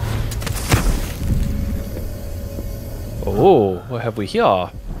 Oh, what have we here?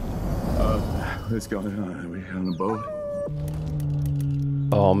 What's going on? Are we on a boat?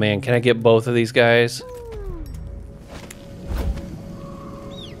 Oh man, can I get both of these guys?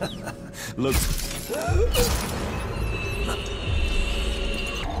 Look.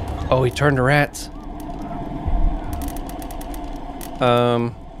 Oh, he turned to rats.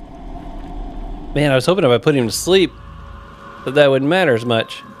 Man, I was hoping if I put him to sleep that wouldn't matter as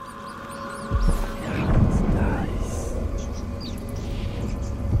much.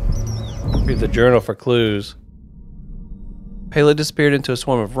 Read the journal for clues. Pele disappeared into a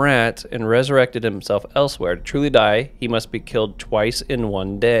swarm of rats and resurrected himself elsewhere. To truly die, he must be killed twice in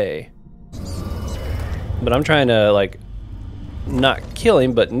one day. But I'm trying to, like, not kill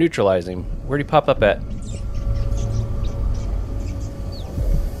him, but neutralize him. Where'd he pop up at?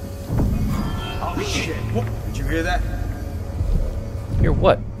 Oh shit! Did you hear that? Hear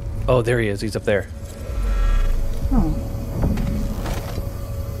what? Oh, there he is. He's up there.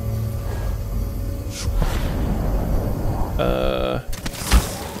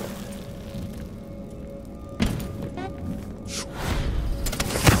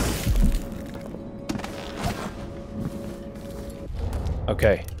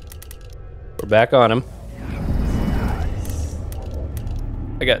 Okay. We're back on him.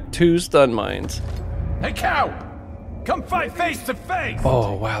 I got 2 stun mines. Hey, cow! Come fight face to face!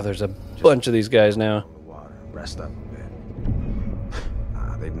 Oh, wow, there's a bunch of these guys now. Rest up a bit.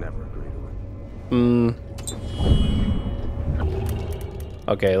 They'd never agree to it.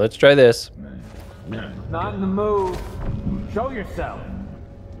 Okay, let's try this. Not in the mood. Show yourself.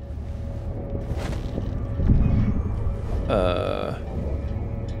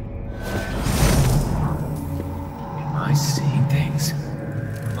 Am I seeing things?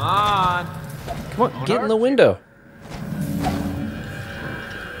 Come on. Come on, get in the window.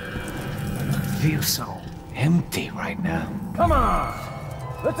 I feel so empty right now. Come on!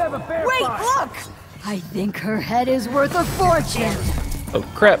 Let's have a fair Wait, fight! look! I think her head is worth a fortune. Oh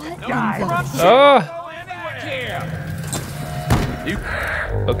crap! Oh!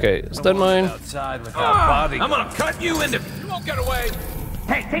 Okay, stun mine. Outside without body. I'm gonna cut you into. You won't get away.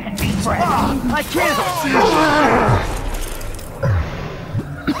 Hey, take a deep breath. I can't.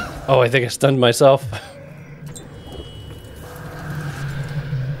 Oh, I think I stunned myself.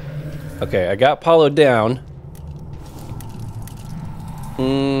 Okay, I got Paulo down.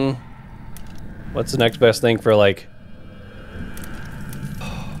 What's the next best thing for, like...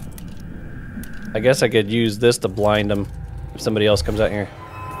 I guess I could use this to blind him if somebody else comes out here.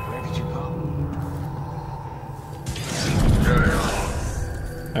 Where did you go?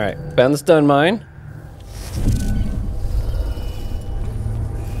 Alright, found the stun mine.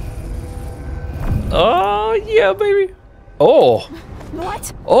 Oh, yeah, baby. Oh.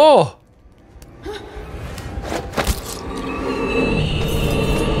 What? Oh.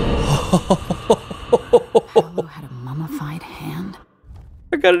 Paolo had a mummified hand.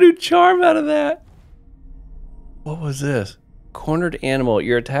 I got a new charm out of that. What was this? Cornered animal.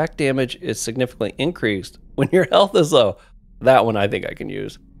 Your attack damage is significantly increased when your health is low. That one I think I can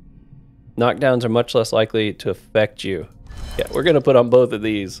use. Knockdowns are much less likely to affect you. Yeah, we're going to put on both of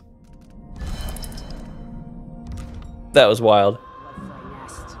these. That was wild.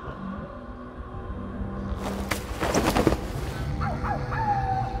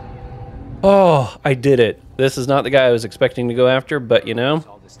 Oh, I did it. This is not the guy I was expecting to go after, but you know.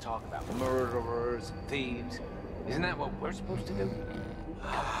 All this talk about murderers and thieves. Isn't that what we're supposed to do?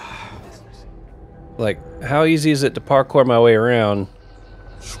 Business. Like, how easy is it to parkour my way around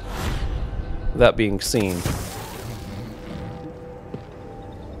without being seen?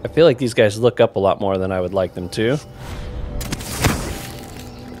 I feel like these guys look up a lot more than I would like them to.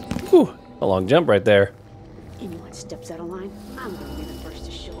 Whew, a long jump right there. Anyone steps out of line, I'm gonna be the first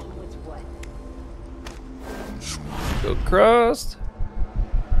to show them what's what. Go across.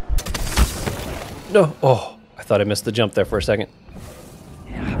 No. Oh, I thought I missed the jump there for a second.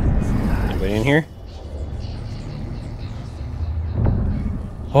 Anybody in here?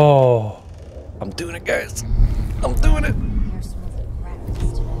 Oh, I'm doing it, guys. I'm doing it.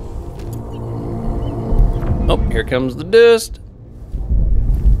 Oh, here comes the dust.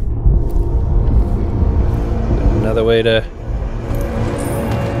 Another way to...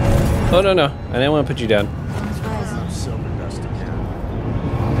 Oh, no, no. I didn't want to put you down.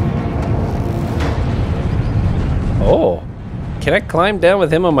 Oh. Can I climb down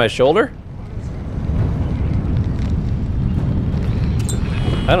with him on my shoulder?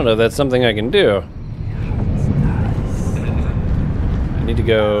 I don't know if that's something I can do. I need to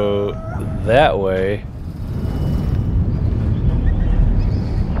go that way.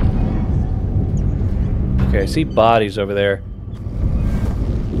 Okay, I see bodies over there.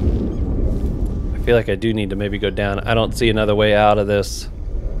 I feel like I do need to maybe go down. I don't see another way out of this.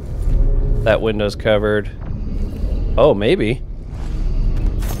 That window's covered. Oh, maybe.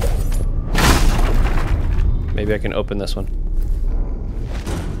 Maybe I can open this one.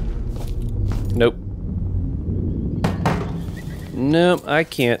 Nope. Nope, I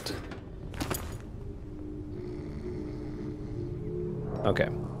can't. Okay.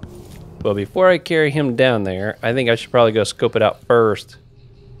 Well, before I carry him down there, I think I should probably go scope it out first.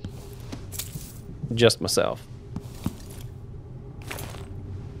 Just myself.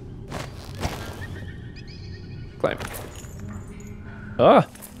 Climb. Ah!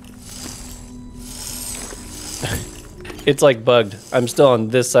 It's like bugged. I'm still on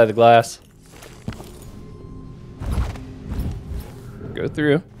this side of the glass. Go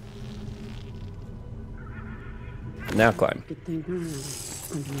through. Now climb.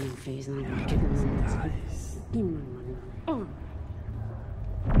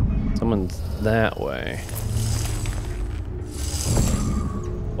 Someone's that way.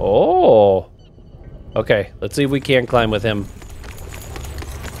 Oh! Okay, let's see if we can climb with him.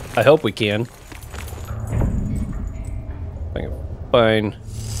 I hope we can. If I can find...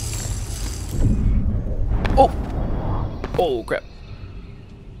 Oh! Oh, crap.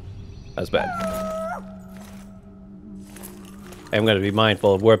 That's bad. I'm going to be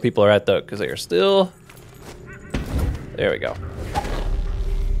mindful of where people are at, though, because they are still... There we go.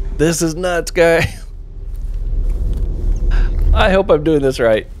 This is nuts, guy. I hope I'm doing this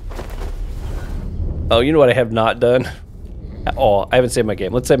right. Oh, you know what I have not done? Oh, I haven't saved my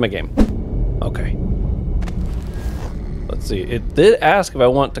game. Let's save my game. Okay. Let's see. It did ask if I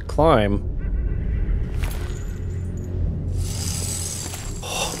want to climb.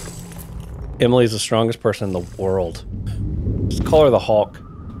 Oh. Emily's the strongest person in the world. Just call her the Hulk.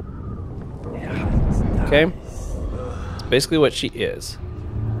 Okay? It's basically what she is.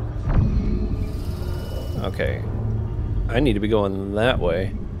 Okay. I need to be going that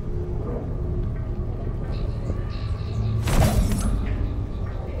way.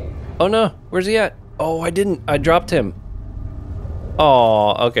 Oh no, where's he at? Oh, I dropped him.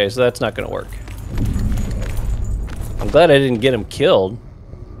 Oh, okay, so that's not gonna work. I'm glad I didn't get him killed.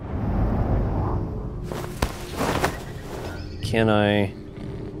 Can I?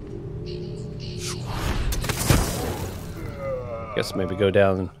 Guess maybe go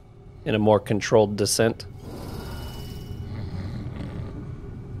down in a more controlled descent.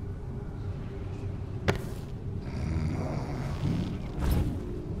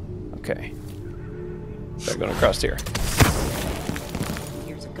 Okay. Start going across here.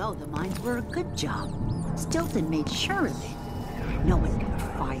 Years ago, the mines were a good job. Stilton made sure of it. No one got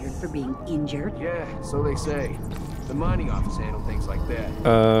fired for being injured. Yeah, so they say. The mining office handled things like that.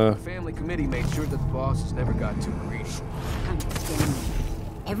 The family committee made sure that the bosses never got too greedy. Understand me.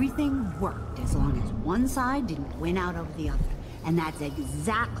 Everything worked as long as one side didn't win out over the other. And that's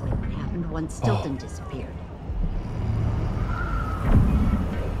exactly what happened once Stilton disappeared.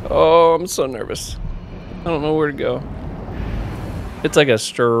 Oh, I'm so nervous. I don't know where to go. It's like a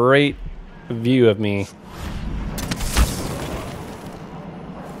straight view of me.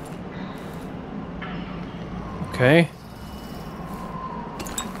 Okay.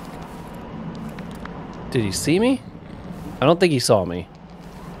 Did he see me? I don't think he saw me.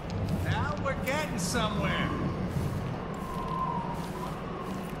 Now we're getting somewhere.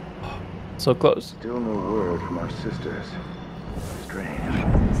 So close. Still no word from our sisters. Strange.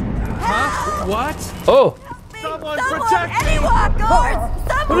 Huh? What? Oh! Someone protect me! Anyone, guards!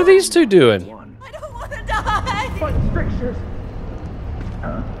 Someone! What are these two doing? I don't want to die! Fight strictures.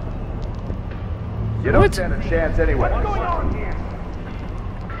 Huh? You don't stand a chance anyway. What's going on here?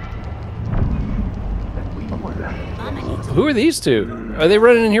 Who are these two? Are they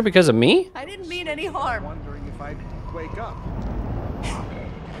running in here because of me? I didn't mean any harm. Wondering if I'd wake up.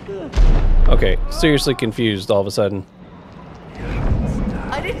 Okay, seriously confused all of a sudden.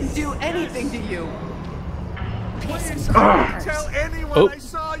 I didn't do anything to you. Tell anyone I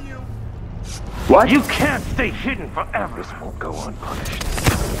saw you. What? You can't stay hidden forever. This won't go unpunished.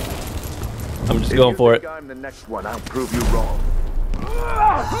 I'm just going for it. If I'm the next one, I'll prove you wrong.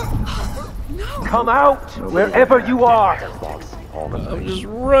 Come out wherever you are. I'm just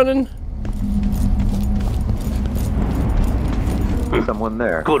running. Someone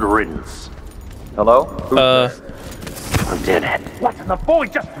there. Good riddance. Hello? I'm dead. What in the boy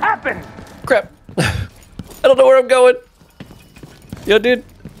just happened? Crap. I don't know where I'm going. Yo, dude,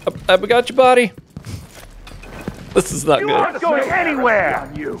 I got your body. This is not good. You aren't going anywhere.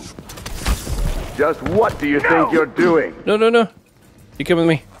 On you. Just what do you think you're doing? No, no, no. You come with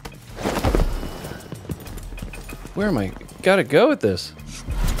me. Where am I? Gotta go with this.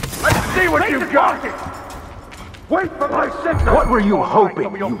 Let's see what you've got. Wait for my signal. What were you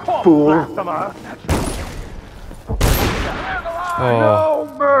hoping, you fool? Oh.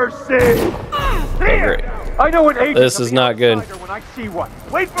 No mercy. Great. I know an agent. This is not good. When I see one.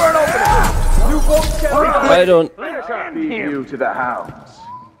 Wait for an opening. You won't get I don't. Feed you to the hounds.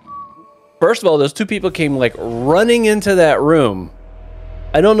 First of all, those two people came like running into that room.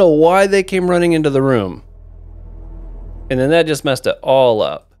 I don't know why they came running into the room. And then that just messed it all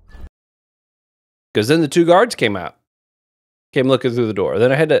up. Because then the two guards came out. Came looking through the door.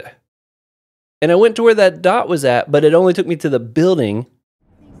 Then I had to... And I went to where that dot was at, but it only took me to the building.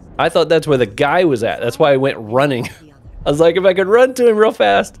 I thought that's where the guy was at. That's why I went running. I was like, if I could run to him real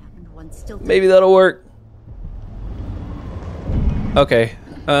fast, maybe that'll work. Okay.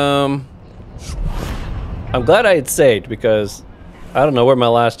 I'm glad I had saved because I don't know where my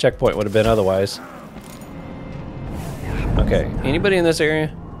last checkpoint would have been otherwise. Okay, anybody in this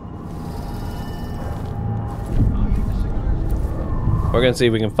area? We're gonna see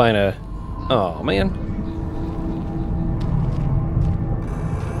if we can find a... Oh, man.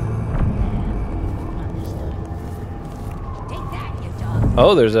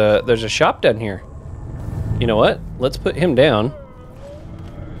 Oh, there's a shop down here. You know what? Let's put him down.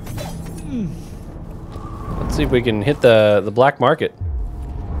 Let's see if we can hit the black market.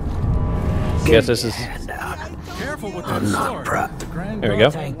 Guess this is... I'm not proud. There we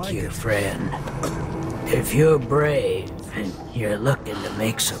go. Thank you, friend. If you're brave and you're looking to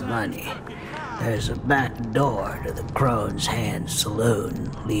make some money, there's a back door to the Crone's Hand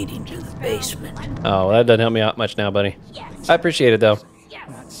Saloon leading to the basement. Oh, well, that doesn't help me out much now, buddy. I appreciate it, though.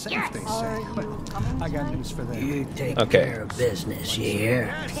 I got news for them. You take care of business, you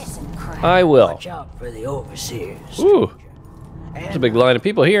hear? I will. Watch out for the overseers. Ooh, there's a big line of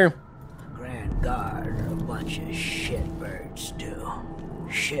people here. guard are a bunch of shitbirds, too.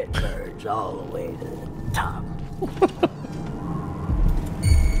 Shitbirds all the way to the top.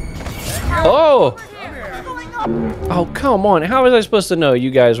 Oh! Oh, come on. How was I supposed to know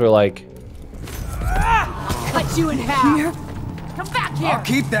you guys were like... Cut you in half. Come back here. I'll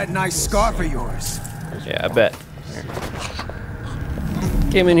keep that nice scarf of yours. Yeah, I bet.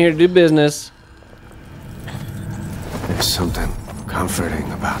 Came in here to do business. There's something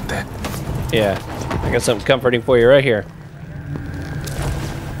comforting about that. Yeah, I got something comforting for you right here.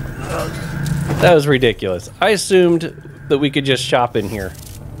 That was ridiculous. I assumed that we could just shop in here.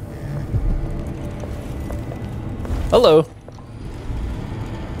 Hello.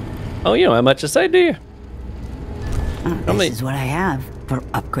 Oh, you don't have much to say, do you? This is what I have for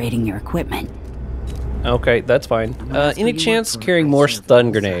upgrading your equipment. Okay, that's fine. Any chance carrying more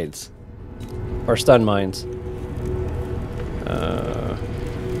stun grenades? Or stun mines?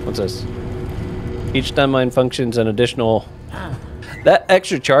 What's this? Each stun mine functions an additional... That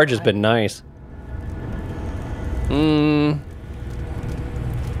extra charge has been nice.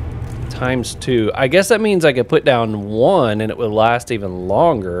 Times 2. I guess that means I could put down 1 and it would last even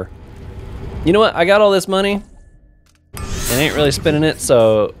longer. You know what? I got all this money. And I ain't really spending it,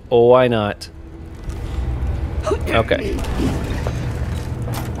 so why not? Okay.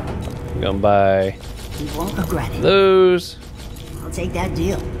 I'm gonna buy You won't regret it. those. I'll take that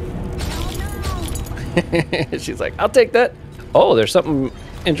deal. She's like, I'll take that. Oh, there's something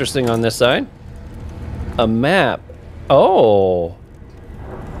interesting on this side. A map. Oh.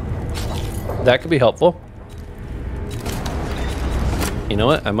 That could be helpful. You know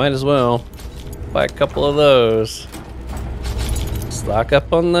what? I might as well buy a couple of those. Stock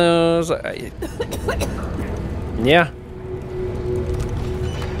up on those. Yeah.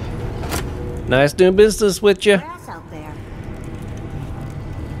 Nice doing business with you.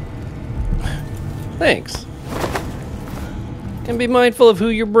 Thanks. And be mindful of who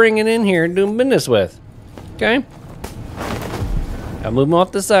you're bringing in here and doing business with. Okay? I'll move them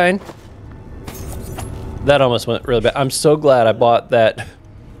off the side. That almost went really bad. I'm so glad I bought that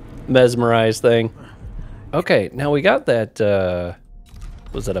mesmerized thing. Okay, now we got that,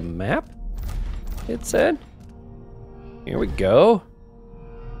 was it a map? It said? Here we go.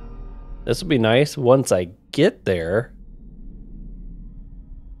 This will be nice once I get there.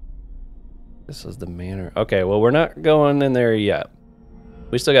 This is the manor. Okay, well, we're not going in there yet.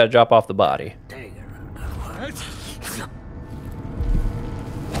 We still got to drop off the body.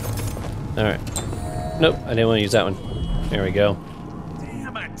 All right. Nope, I didn't want to use that one. There we go.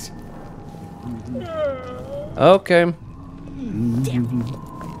 Damn it. Okay.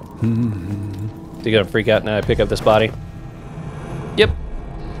 So you gonna freak out now I pick up this body? Yep.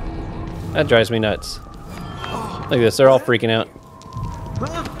 That drives me nuts. Look at this, they're all freaking out.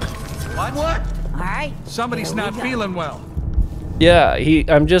 What? All right. Somebody's not feeling well. Yeah,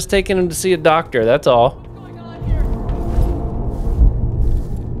 I'm just taking him to see a doctor, that's all.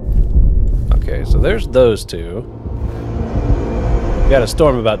 Okay, so there's those two. We got a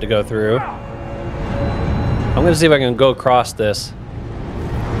storm about to go through. I'm gonna see if I can go across this.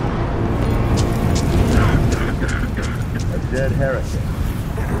 A dead heretic.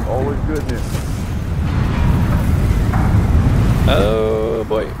 Always goodness. Oh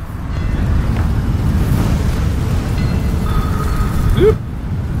boy. Oop.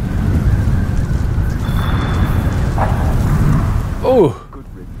 Oh. Good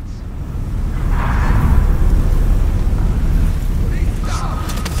riddance.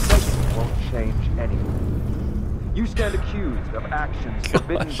 Satan won't change anything. You stand accused of actions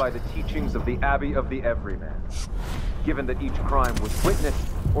forbidden by the teachings of the Abbey of the Everyman. Given that each crime was witnessed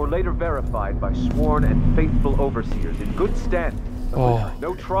or later verified by sworn and faithful overseers in good standing,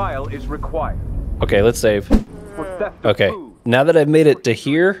 no trial is required. Okay, let's save. For theft of Okay, food, now that I've made it to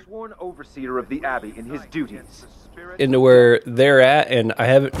here, sworn overseer of the Abbey in his duties. into where they're at, and I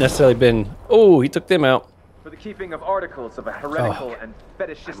haven't necessarily been... Oh, he took them out. For the keeping of articles of a heretical and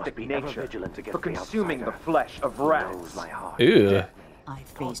fetishistic nature. For consuming the flesh of rats. Ew. I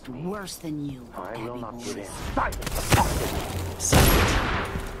faced worse than you, Abby boys.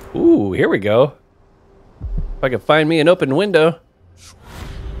 Ooh, here we go. If I could find me an open window,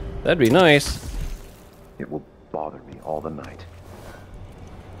 that'd be nice. It will bother me all the night.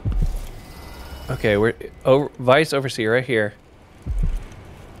 Okay, we're Vice Overseer right here.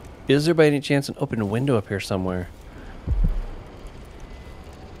 Is there by any chance an open window up here somewhere?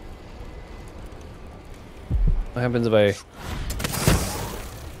 What happens if I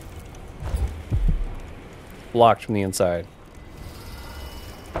blocked from the inside?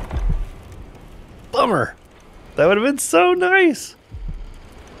 Bummer. That would have been so nice.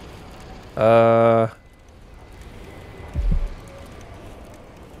 Oh,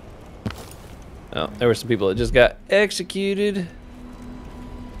 there were some people that just got executed.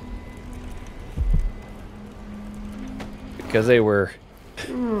 Because they were,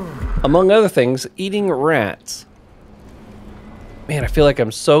 among other things, eating rats. Man, I feel like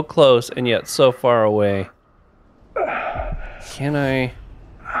I'm so close and yet so far away. Can I?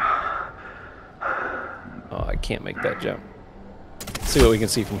 Oh, I can't make that jump. Let's see what we can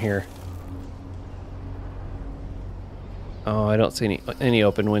see from here. Oh, I don't see any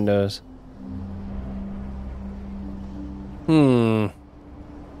open windows. Wait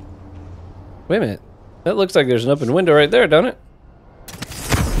a minute. That looks like there's an open window right there, don't it?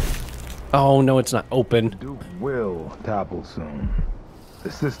 Oh, no, it's not open. Duke will topple soon.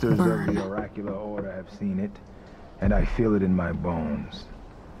 The sisters of the oracular order have seen it, and I feel it in my bones.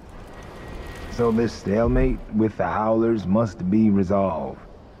 So this stalemate with the Howlers must be resolved.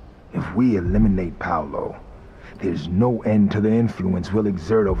 If we eliminate Paolo, there's no end to the influence we'll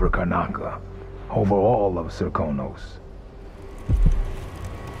exert over Karnaca, over all of Serkonos.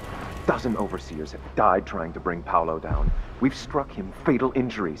 Dozen overseers have died trying to bring Paolo down. We've struck him fatal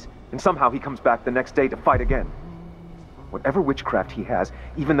injuries, and somehow he comes back the next day to fight again. Whatever witchcraft he has,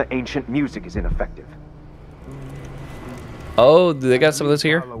 even the ancient music is ineffective. Oh, do they got some of this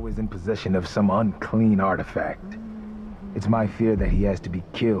here? Paolo is in possession of some unclean artifact. It's my fear that he has to be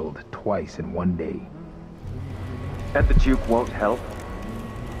killed twice in one day. And the Duke won't help?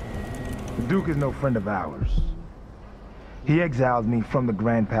 The Duke is no friend of ours. He exiled me from the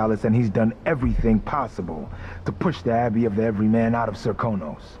Grand Palace, and he's done everything possible to push the Abbey of the Everyman out of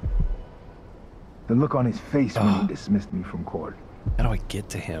Serkonos. The look on his face when he dismissed me from court. How do I get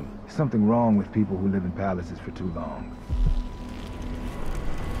to him? There's something wrong with people who live in palaces for too long.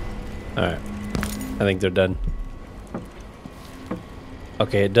 Alright. I think they're done.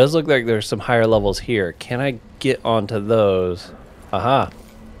 Okay, it does look like there's some higher levels here. Can I get onto those? Aha.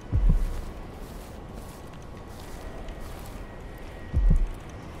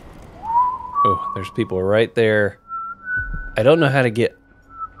 Oh, there's people right there. I don't know how to get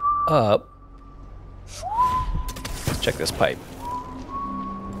up. Let's check this pipe.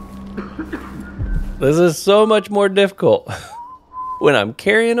 This is so much more difficult when I'm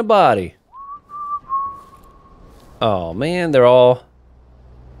carrying a body. Oh man, they're all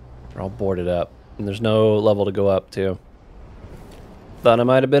boarded up. And there's no level to go up to. Thought I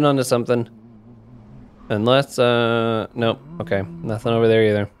might have been onto something. Unless, nope. Okay, nothing over there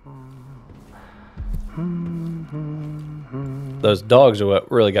either. Those dogs are what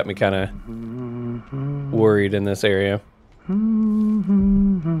really got me kind of worried in this area.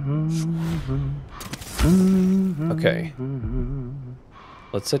 Okay.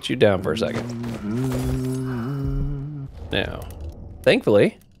 Let's set you down for a second. Now,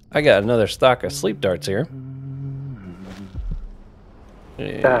 thankfully, I got another stock of sleep darts here.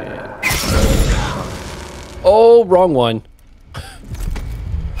 Yeah. Oh, wrong one.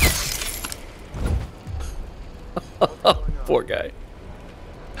 Poor guy.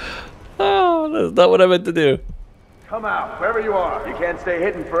 Oh, that's not what I meant to do. Come out, wherever you are. You can't stay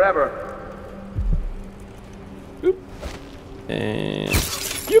hidden forever. Oop. And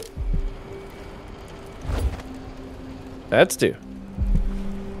yep. That's two.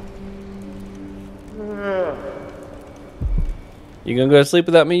 You gonna go to sleep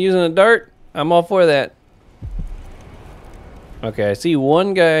without me using a dart? I'm all for that. Okay, I see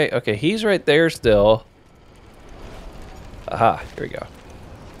one guy. Okay, he's right there still. Aha, here we go.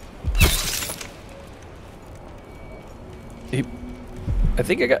 I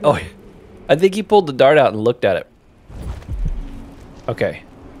think I got, oh, I think he pulled the dart out and looked at it. Okay,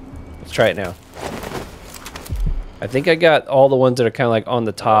 let's try it now. I think I got all the ones that are kind of like on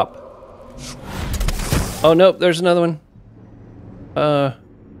the top. Oh, nope, there's another one.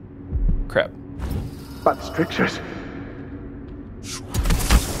 Crap. But strictures.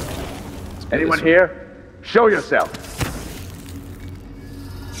 Anyone here? Show yourself.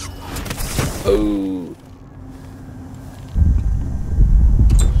 Oh.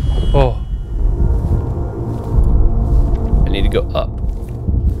 Oh. I need to go up.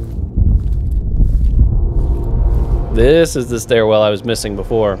 This is the stairwell I was missing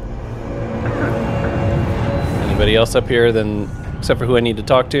before. Anybody else up here then, except for who I need to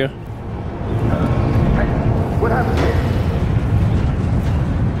talk to? What happened here?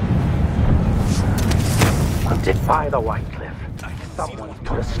 Defy the White Cliff. Someone's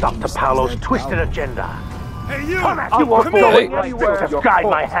put a stop to Paolo's twisted agenda. Hey, you! You won't go anywhere to guide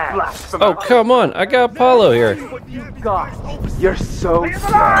my hand. Oh, come on. I got Apollo here. God, you're so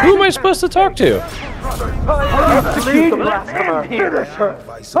Who am I supposed to talk to?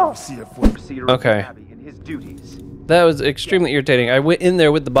 Okay. That was extremely irritating. I went in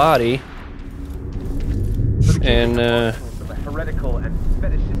there with the body. And,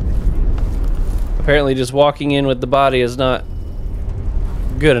 apparently just walking in with the body is not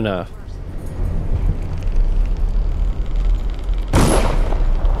good enough.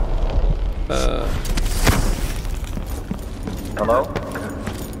 Hello?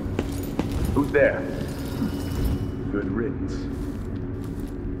 Who's there? Good riddance.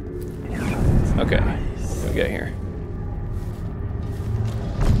 Okay, what do we got here?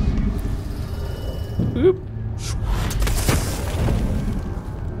 Whoop.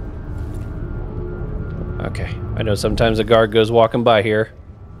 Okay, I know sometimes a guard goes walking by here.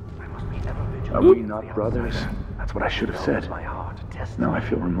 Are we not brothers? That's what I should have said. Now I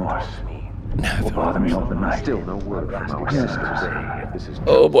feel remorse. It will bother me all the night. Still no word from our sisters.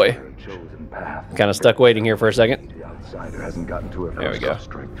 Oh boy. Kind of stuck waiting here for a second. The outsider hasn't gotten to her. There we go.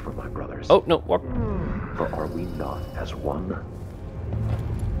 Strength for my brothers. Oh no, walk. For are we not as one?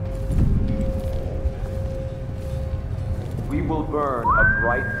 We will burn a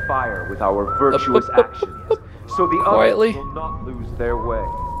bright fire with our virtuous actions, so the Quietly. others will not lose their way.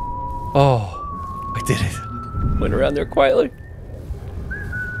 Oh, I did it. Went around there quietly.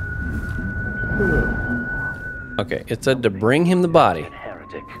 Okay, it said to bring him the body.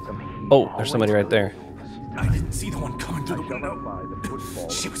 Oh, there's somebody right there. I didn't see the one coming through the window.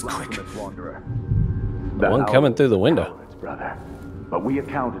 She was quick. The one coming through the window. Brother, but we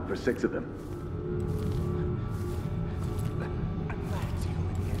accounted for 6 of them.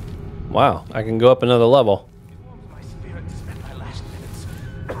 Wow, I can go up another level.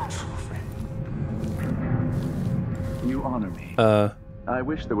 You honor me. I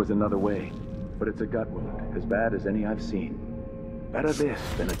wish there was another way, but it's a gut wound, as bad as any I've seen. Better this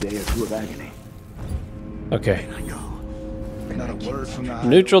than a day or 2 of agony. Okay. Not a word from the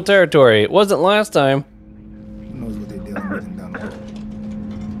Neutral territory. It wasn't last time. Who knows what they're dealing with in Dunwall?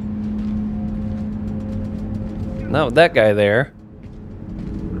 Not with that guy there.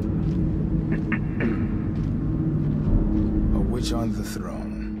 A witch on the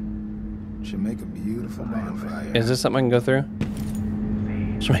throne. Should make a beautiful bonfire. Is this something I can go through?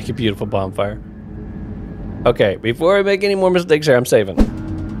 Should make a beautiful bonfire. Okay, before I make any more mistakes here, I'm saving.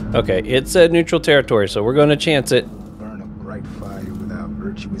 Okay, it said neutral territory, so we're going to chance it. Burn a bright fire without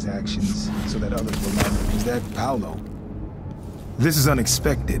virtuous actions, so that others will not. Is that Paolo? This is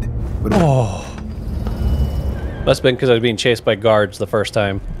unexpected, but oh, must have been because I was being chased by guards the first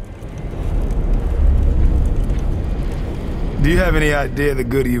time. Do you have any idea the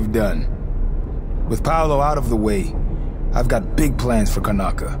good you've done? With Paolo out of the way, I've got big plans for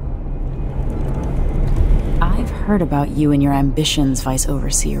Karnaca. I've heard about you and your ambitions, Vice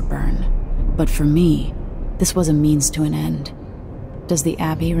Overseer Byrne. But for me, this was a means to an end. Does the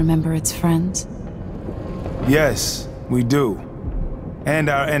Abbey remember its friends? Yes, we do. And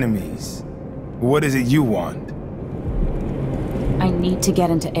our enemies. What is it you want? I need to get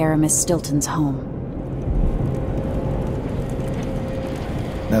into Aramis Stilton's home.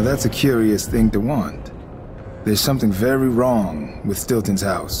 Now that's a curious thing to want. There's something very wrong with Stilton's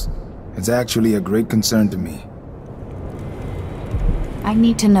house. It's actually a great concern to me. I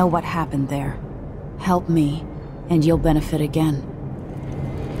need to know what happened there. Help me, and you'll benefit again.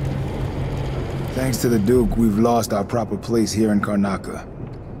 Thanks to the Duke, we've lost our proper place here in Karnaca.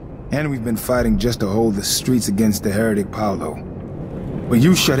 And we've been fighting just to hold the streets against the heretic Paolo. But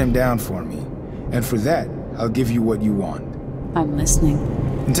you shut him down for me, and for that, I'll give you what you want. I'm listening.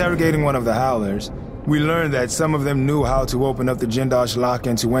 Interrogating one of the Howlers, we learned that some of them knew how to open up the Jindosh lock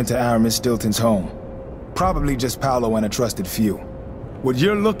and to enter Aramis Stilton's home. Probably just Paolo and a trusted few. What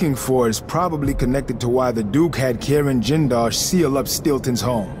you're looking for is probably connected to why the Duke had Kieran Jindosh seal up Stilton's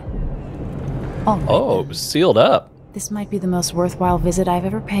home. Oh, it was sealed up. This might be the most worthwhile visit I've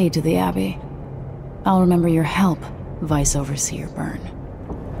ever paid to the Abbey. I'll remember your help, Vice Overseer Byrne.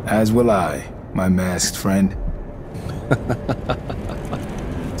 As will I, my masked friend.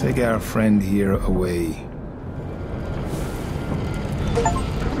 Take our friend here away.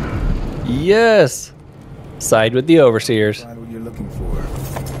 Yes! Side with the Overseers. Find what you're looking for.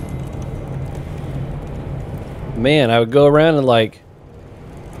 Man, I would go around and like...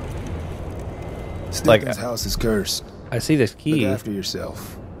 Stilton's house is cursed. I see this key. Look after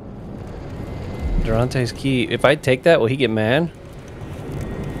yourself. Durante's key. If I take that, will he get mad?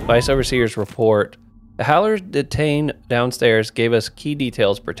 Vice Overseer's report. The Howlers detained downstairs gave us key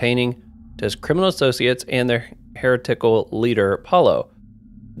details pertaining to his criminal associates and their heretical leader, Paulo.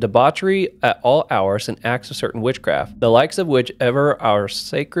 Debauchery at all hours and acts of certain witchcraft, the likes of which ever our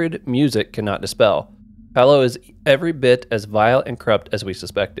sacred music cannot dispel. Paulo is every bit as vile and corrupt as we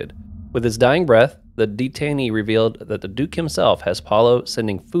suspected. With his dying breath, the detainee revealed that the Duke himself has Paulo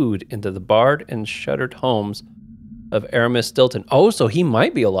sending food into the barred and shuttered homes of Aramis Stilton. Oh, so he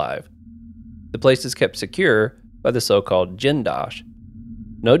might be alive. The place is kept secure by the so-called Jindosh.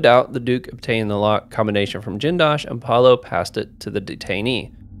 No doubt the Duke obtained the lock combination from Jindosh and Paulo passed it to the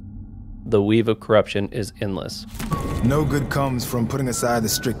detainee. The weave of corruption is endless. No good comes from putting aside the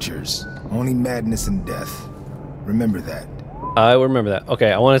strictures. Only madness and death. Remember that. I will remember that.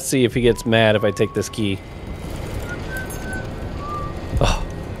 Okay, I want to see if he gets mad if I take this key. Oh,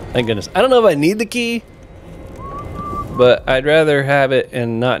 thank goodness. I don't know if I need the key, but I'd rather have it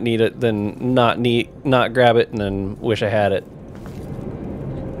and not need it than not grab it and then wish I had it.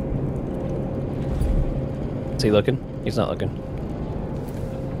 Is he looking? He's not looking.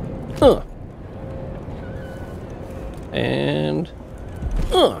 Huh. And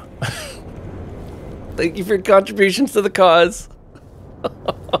thank you for your contributions to the cause.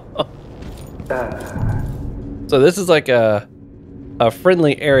 So this is like a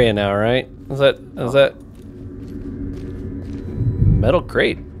friendly area now, right? Is that metal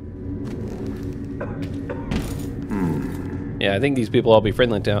crate? Yeah, I think these people all be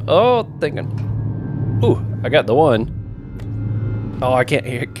friendly now. Oh, thinking. Ooh, I got the one. Oh, I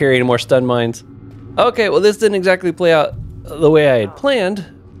can't carry any more stun mines. Okay, well this didn't exactly play out the way I had planned,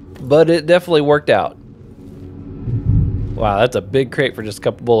 but it definitely worked out. Wow, that's a big crate for just a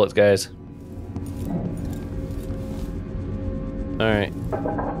couple bullets, guys. Alright.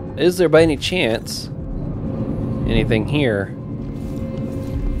 Is there by any chance anything here?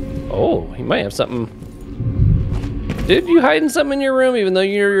 Oh, he might have something. Dude, you hiding something in your room even though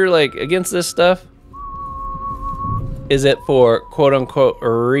you're like against this stuff? Is it for quote-unquote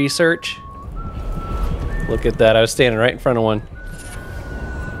research? Look at that, I was standing right in front of one.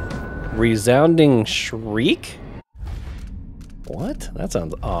 Resounding shriek? What? That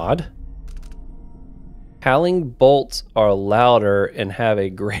sounds odd. Howling bolts are louder and have a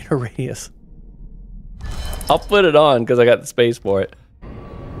greater radius. I'll put it on because I got the space for it.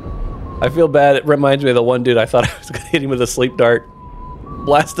 I feel bad, it reminds me of the one dude I thought I was gonna hit him with a sleep dart.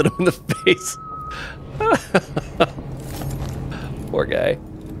 Blasted him in the face. Poor guy.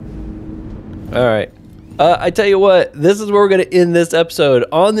 Alright. I tell you what, this is where we're going to end this episode.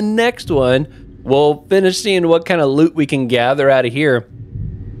 On the next one, we'll finish seeing what kind of loot we can gather out of here.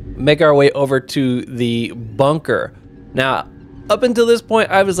 Make our way over to the bunker. Now, up until this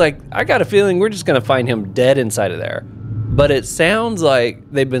point, I was like, I got a feeling we're just going to find him dead inside of there. But it sounds like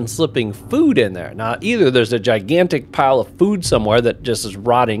they've been slipping food in there. Now, either there's a gigantic pile of food somewhere that just is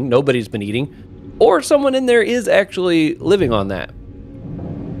rotting, nobody's been eating, or someone in there is actually living on that.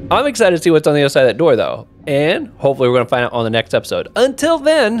 I'm excited to see what's on the other side of that door, though. And hopefully we're going to find out on the next episode. Until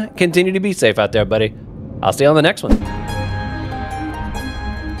then, continue to be safe out there, buddy. I'll see you on the next one.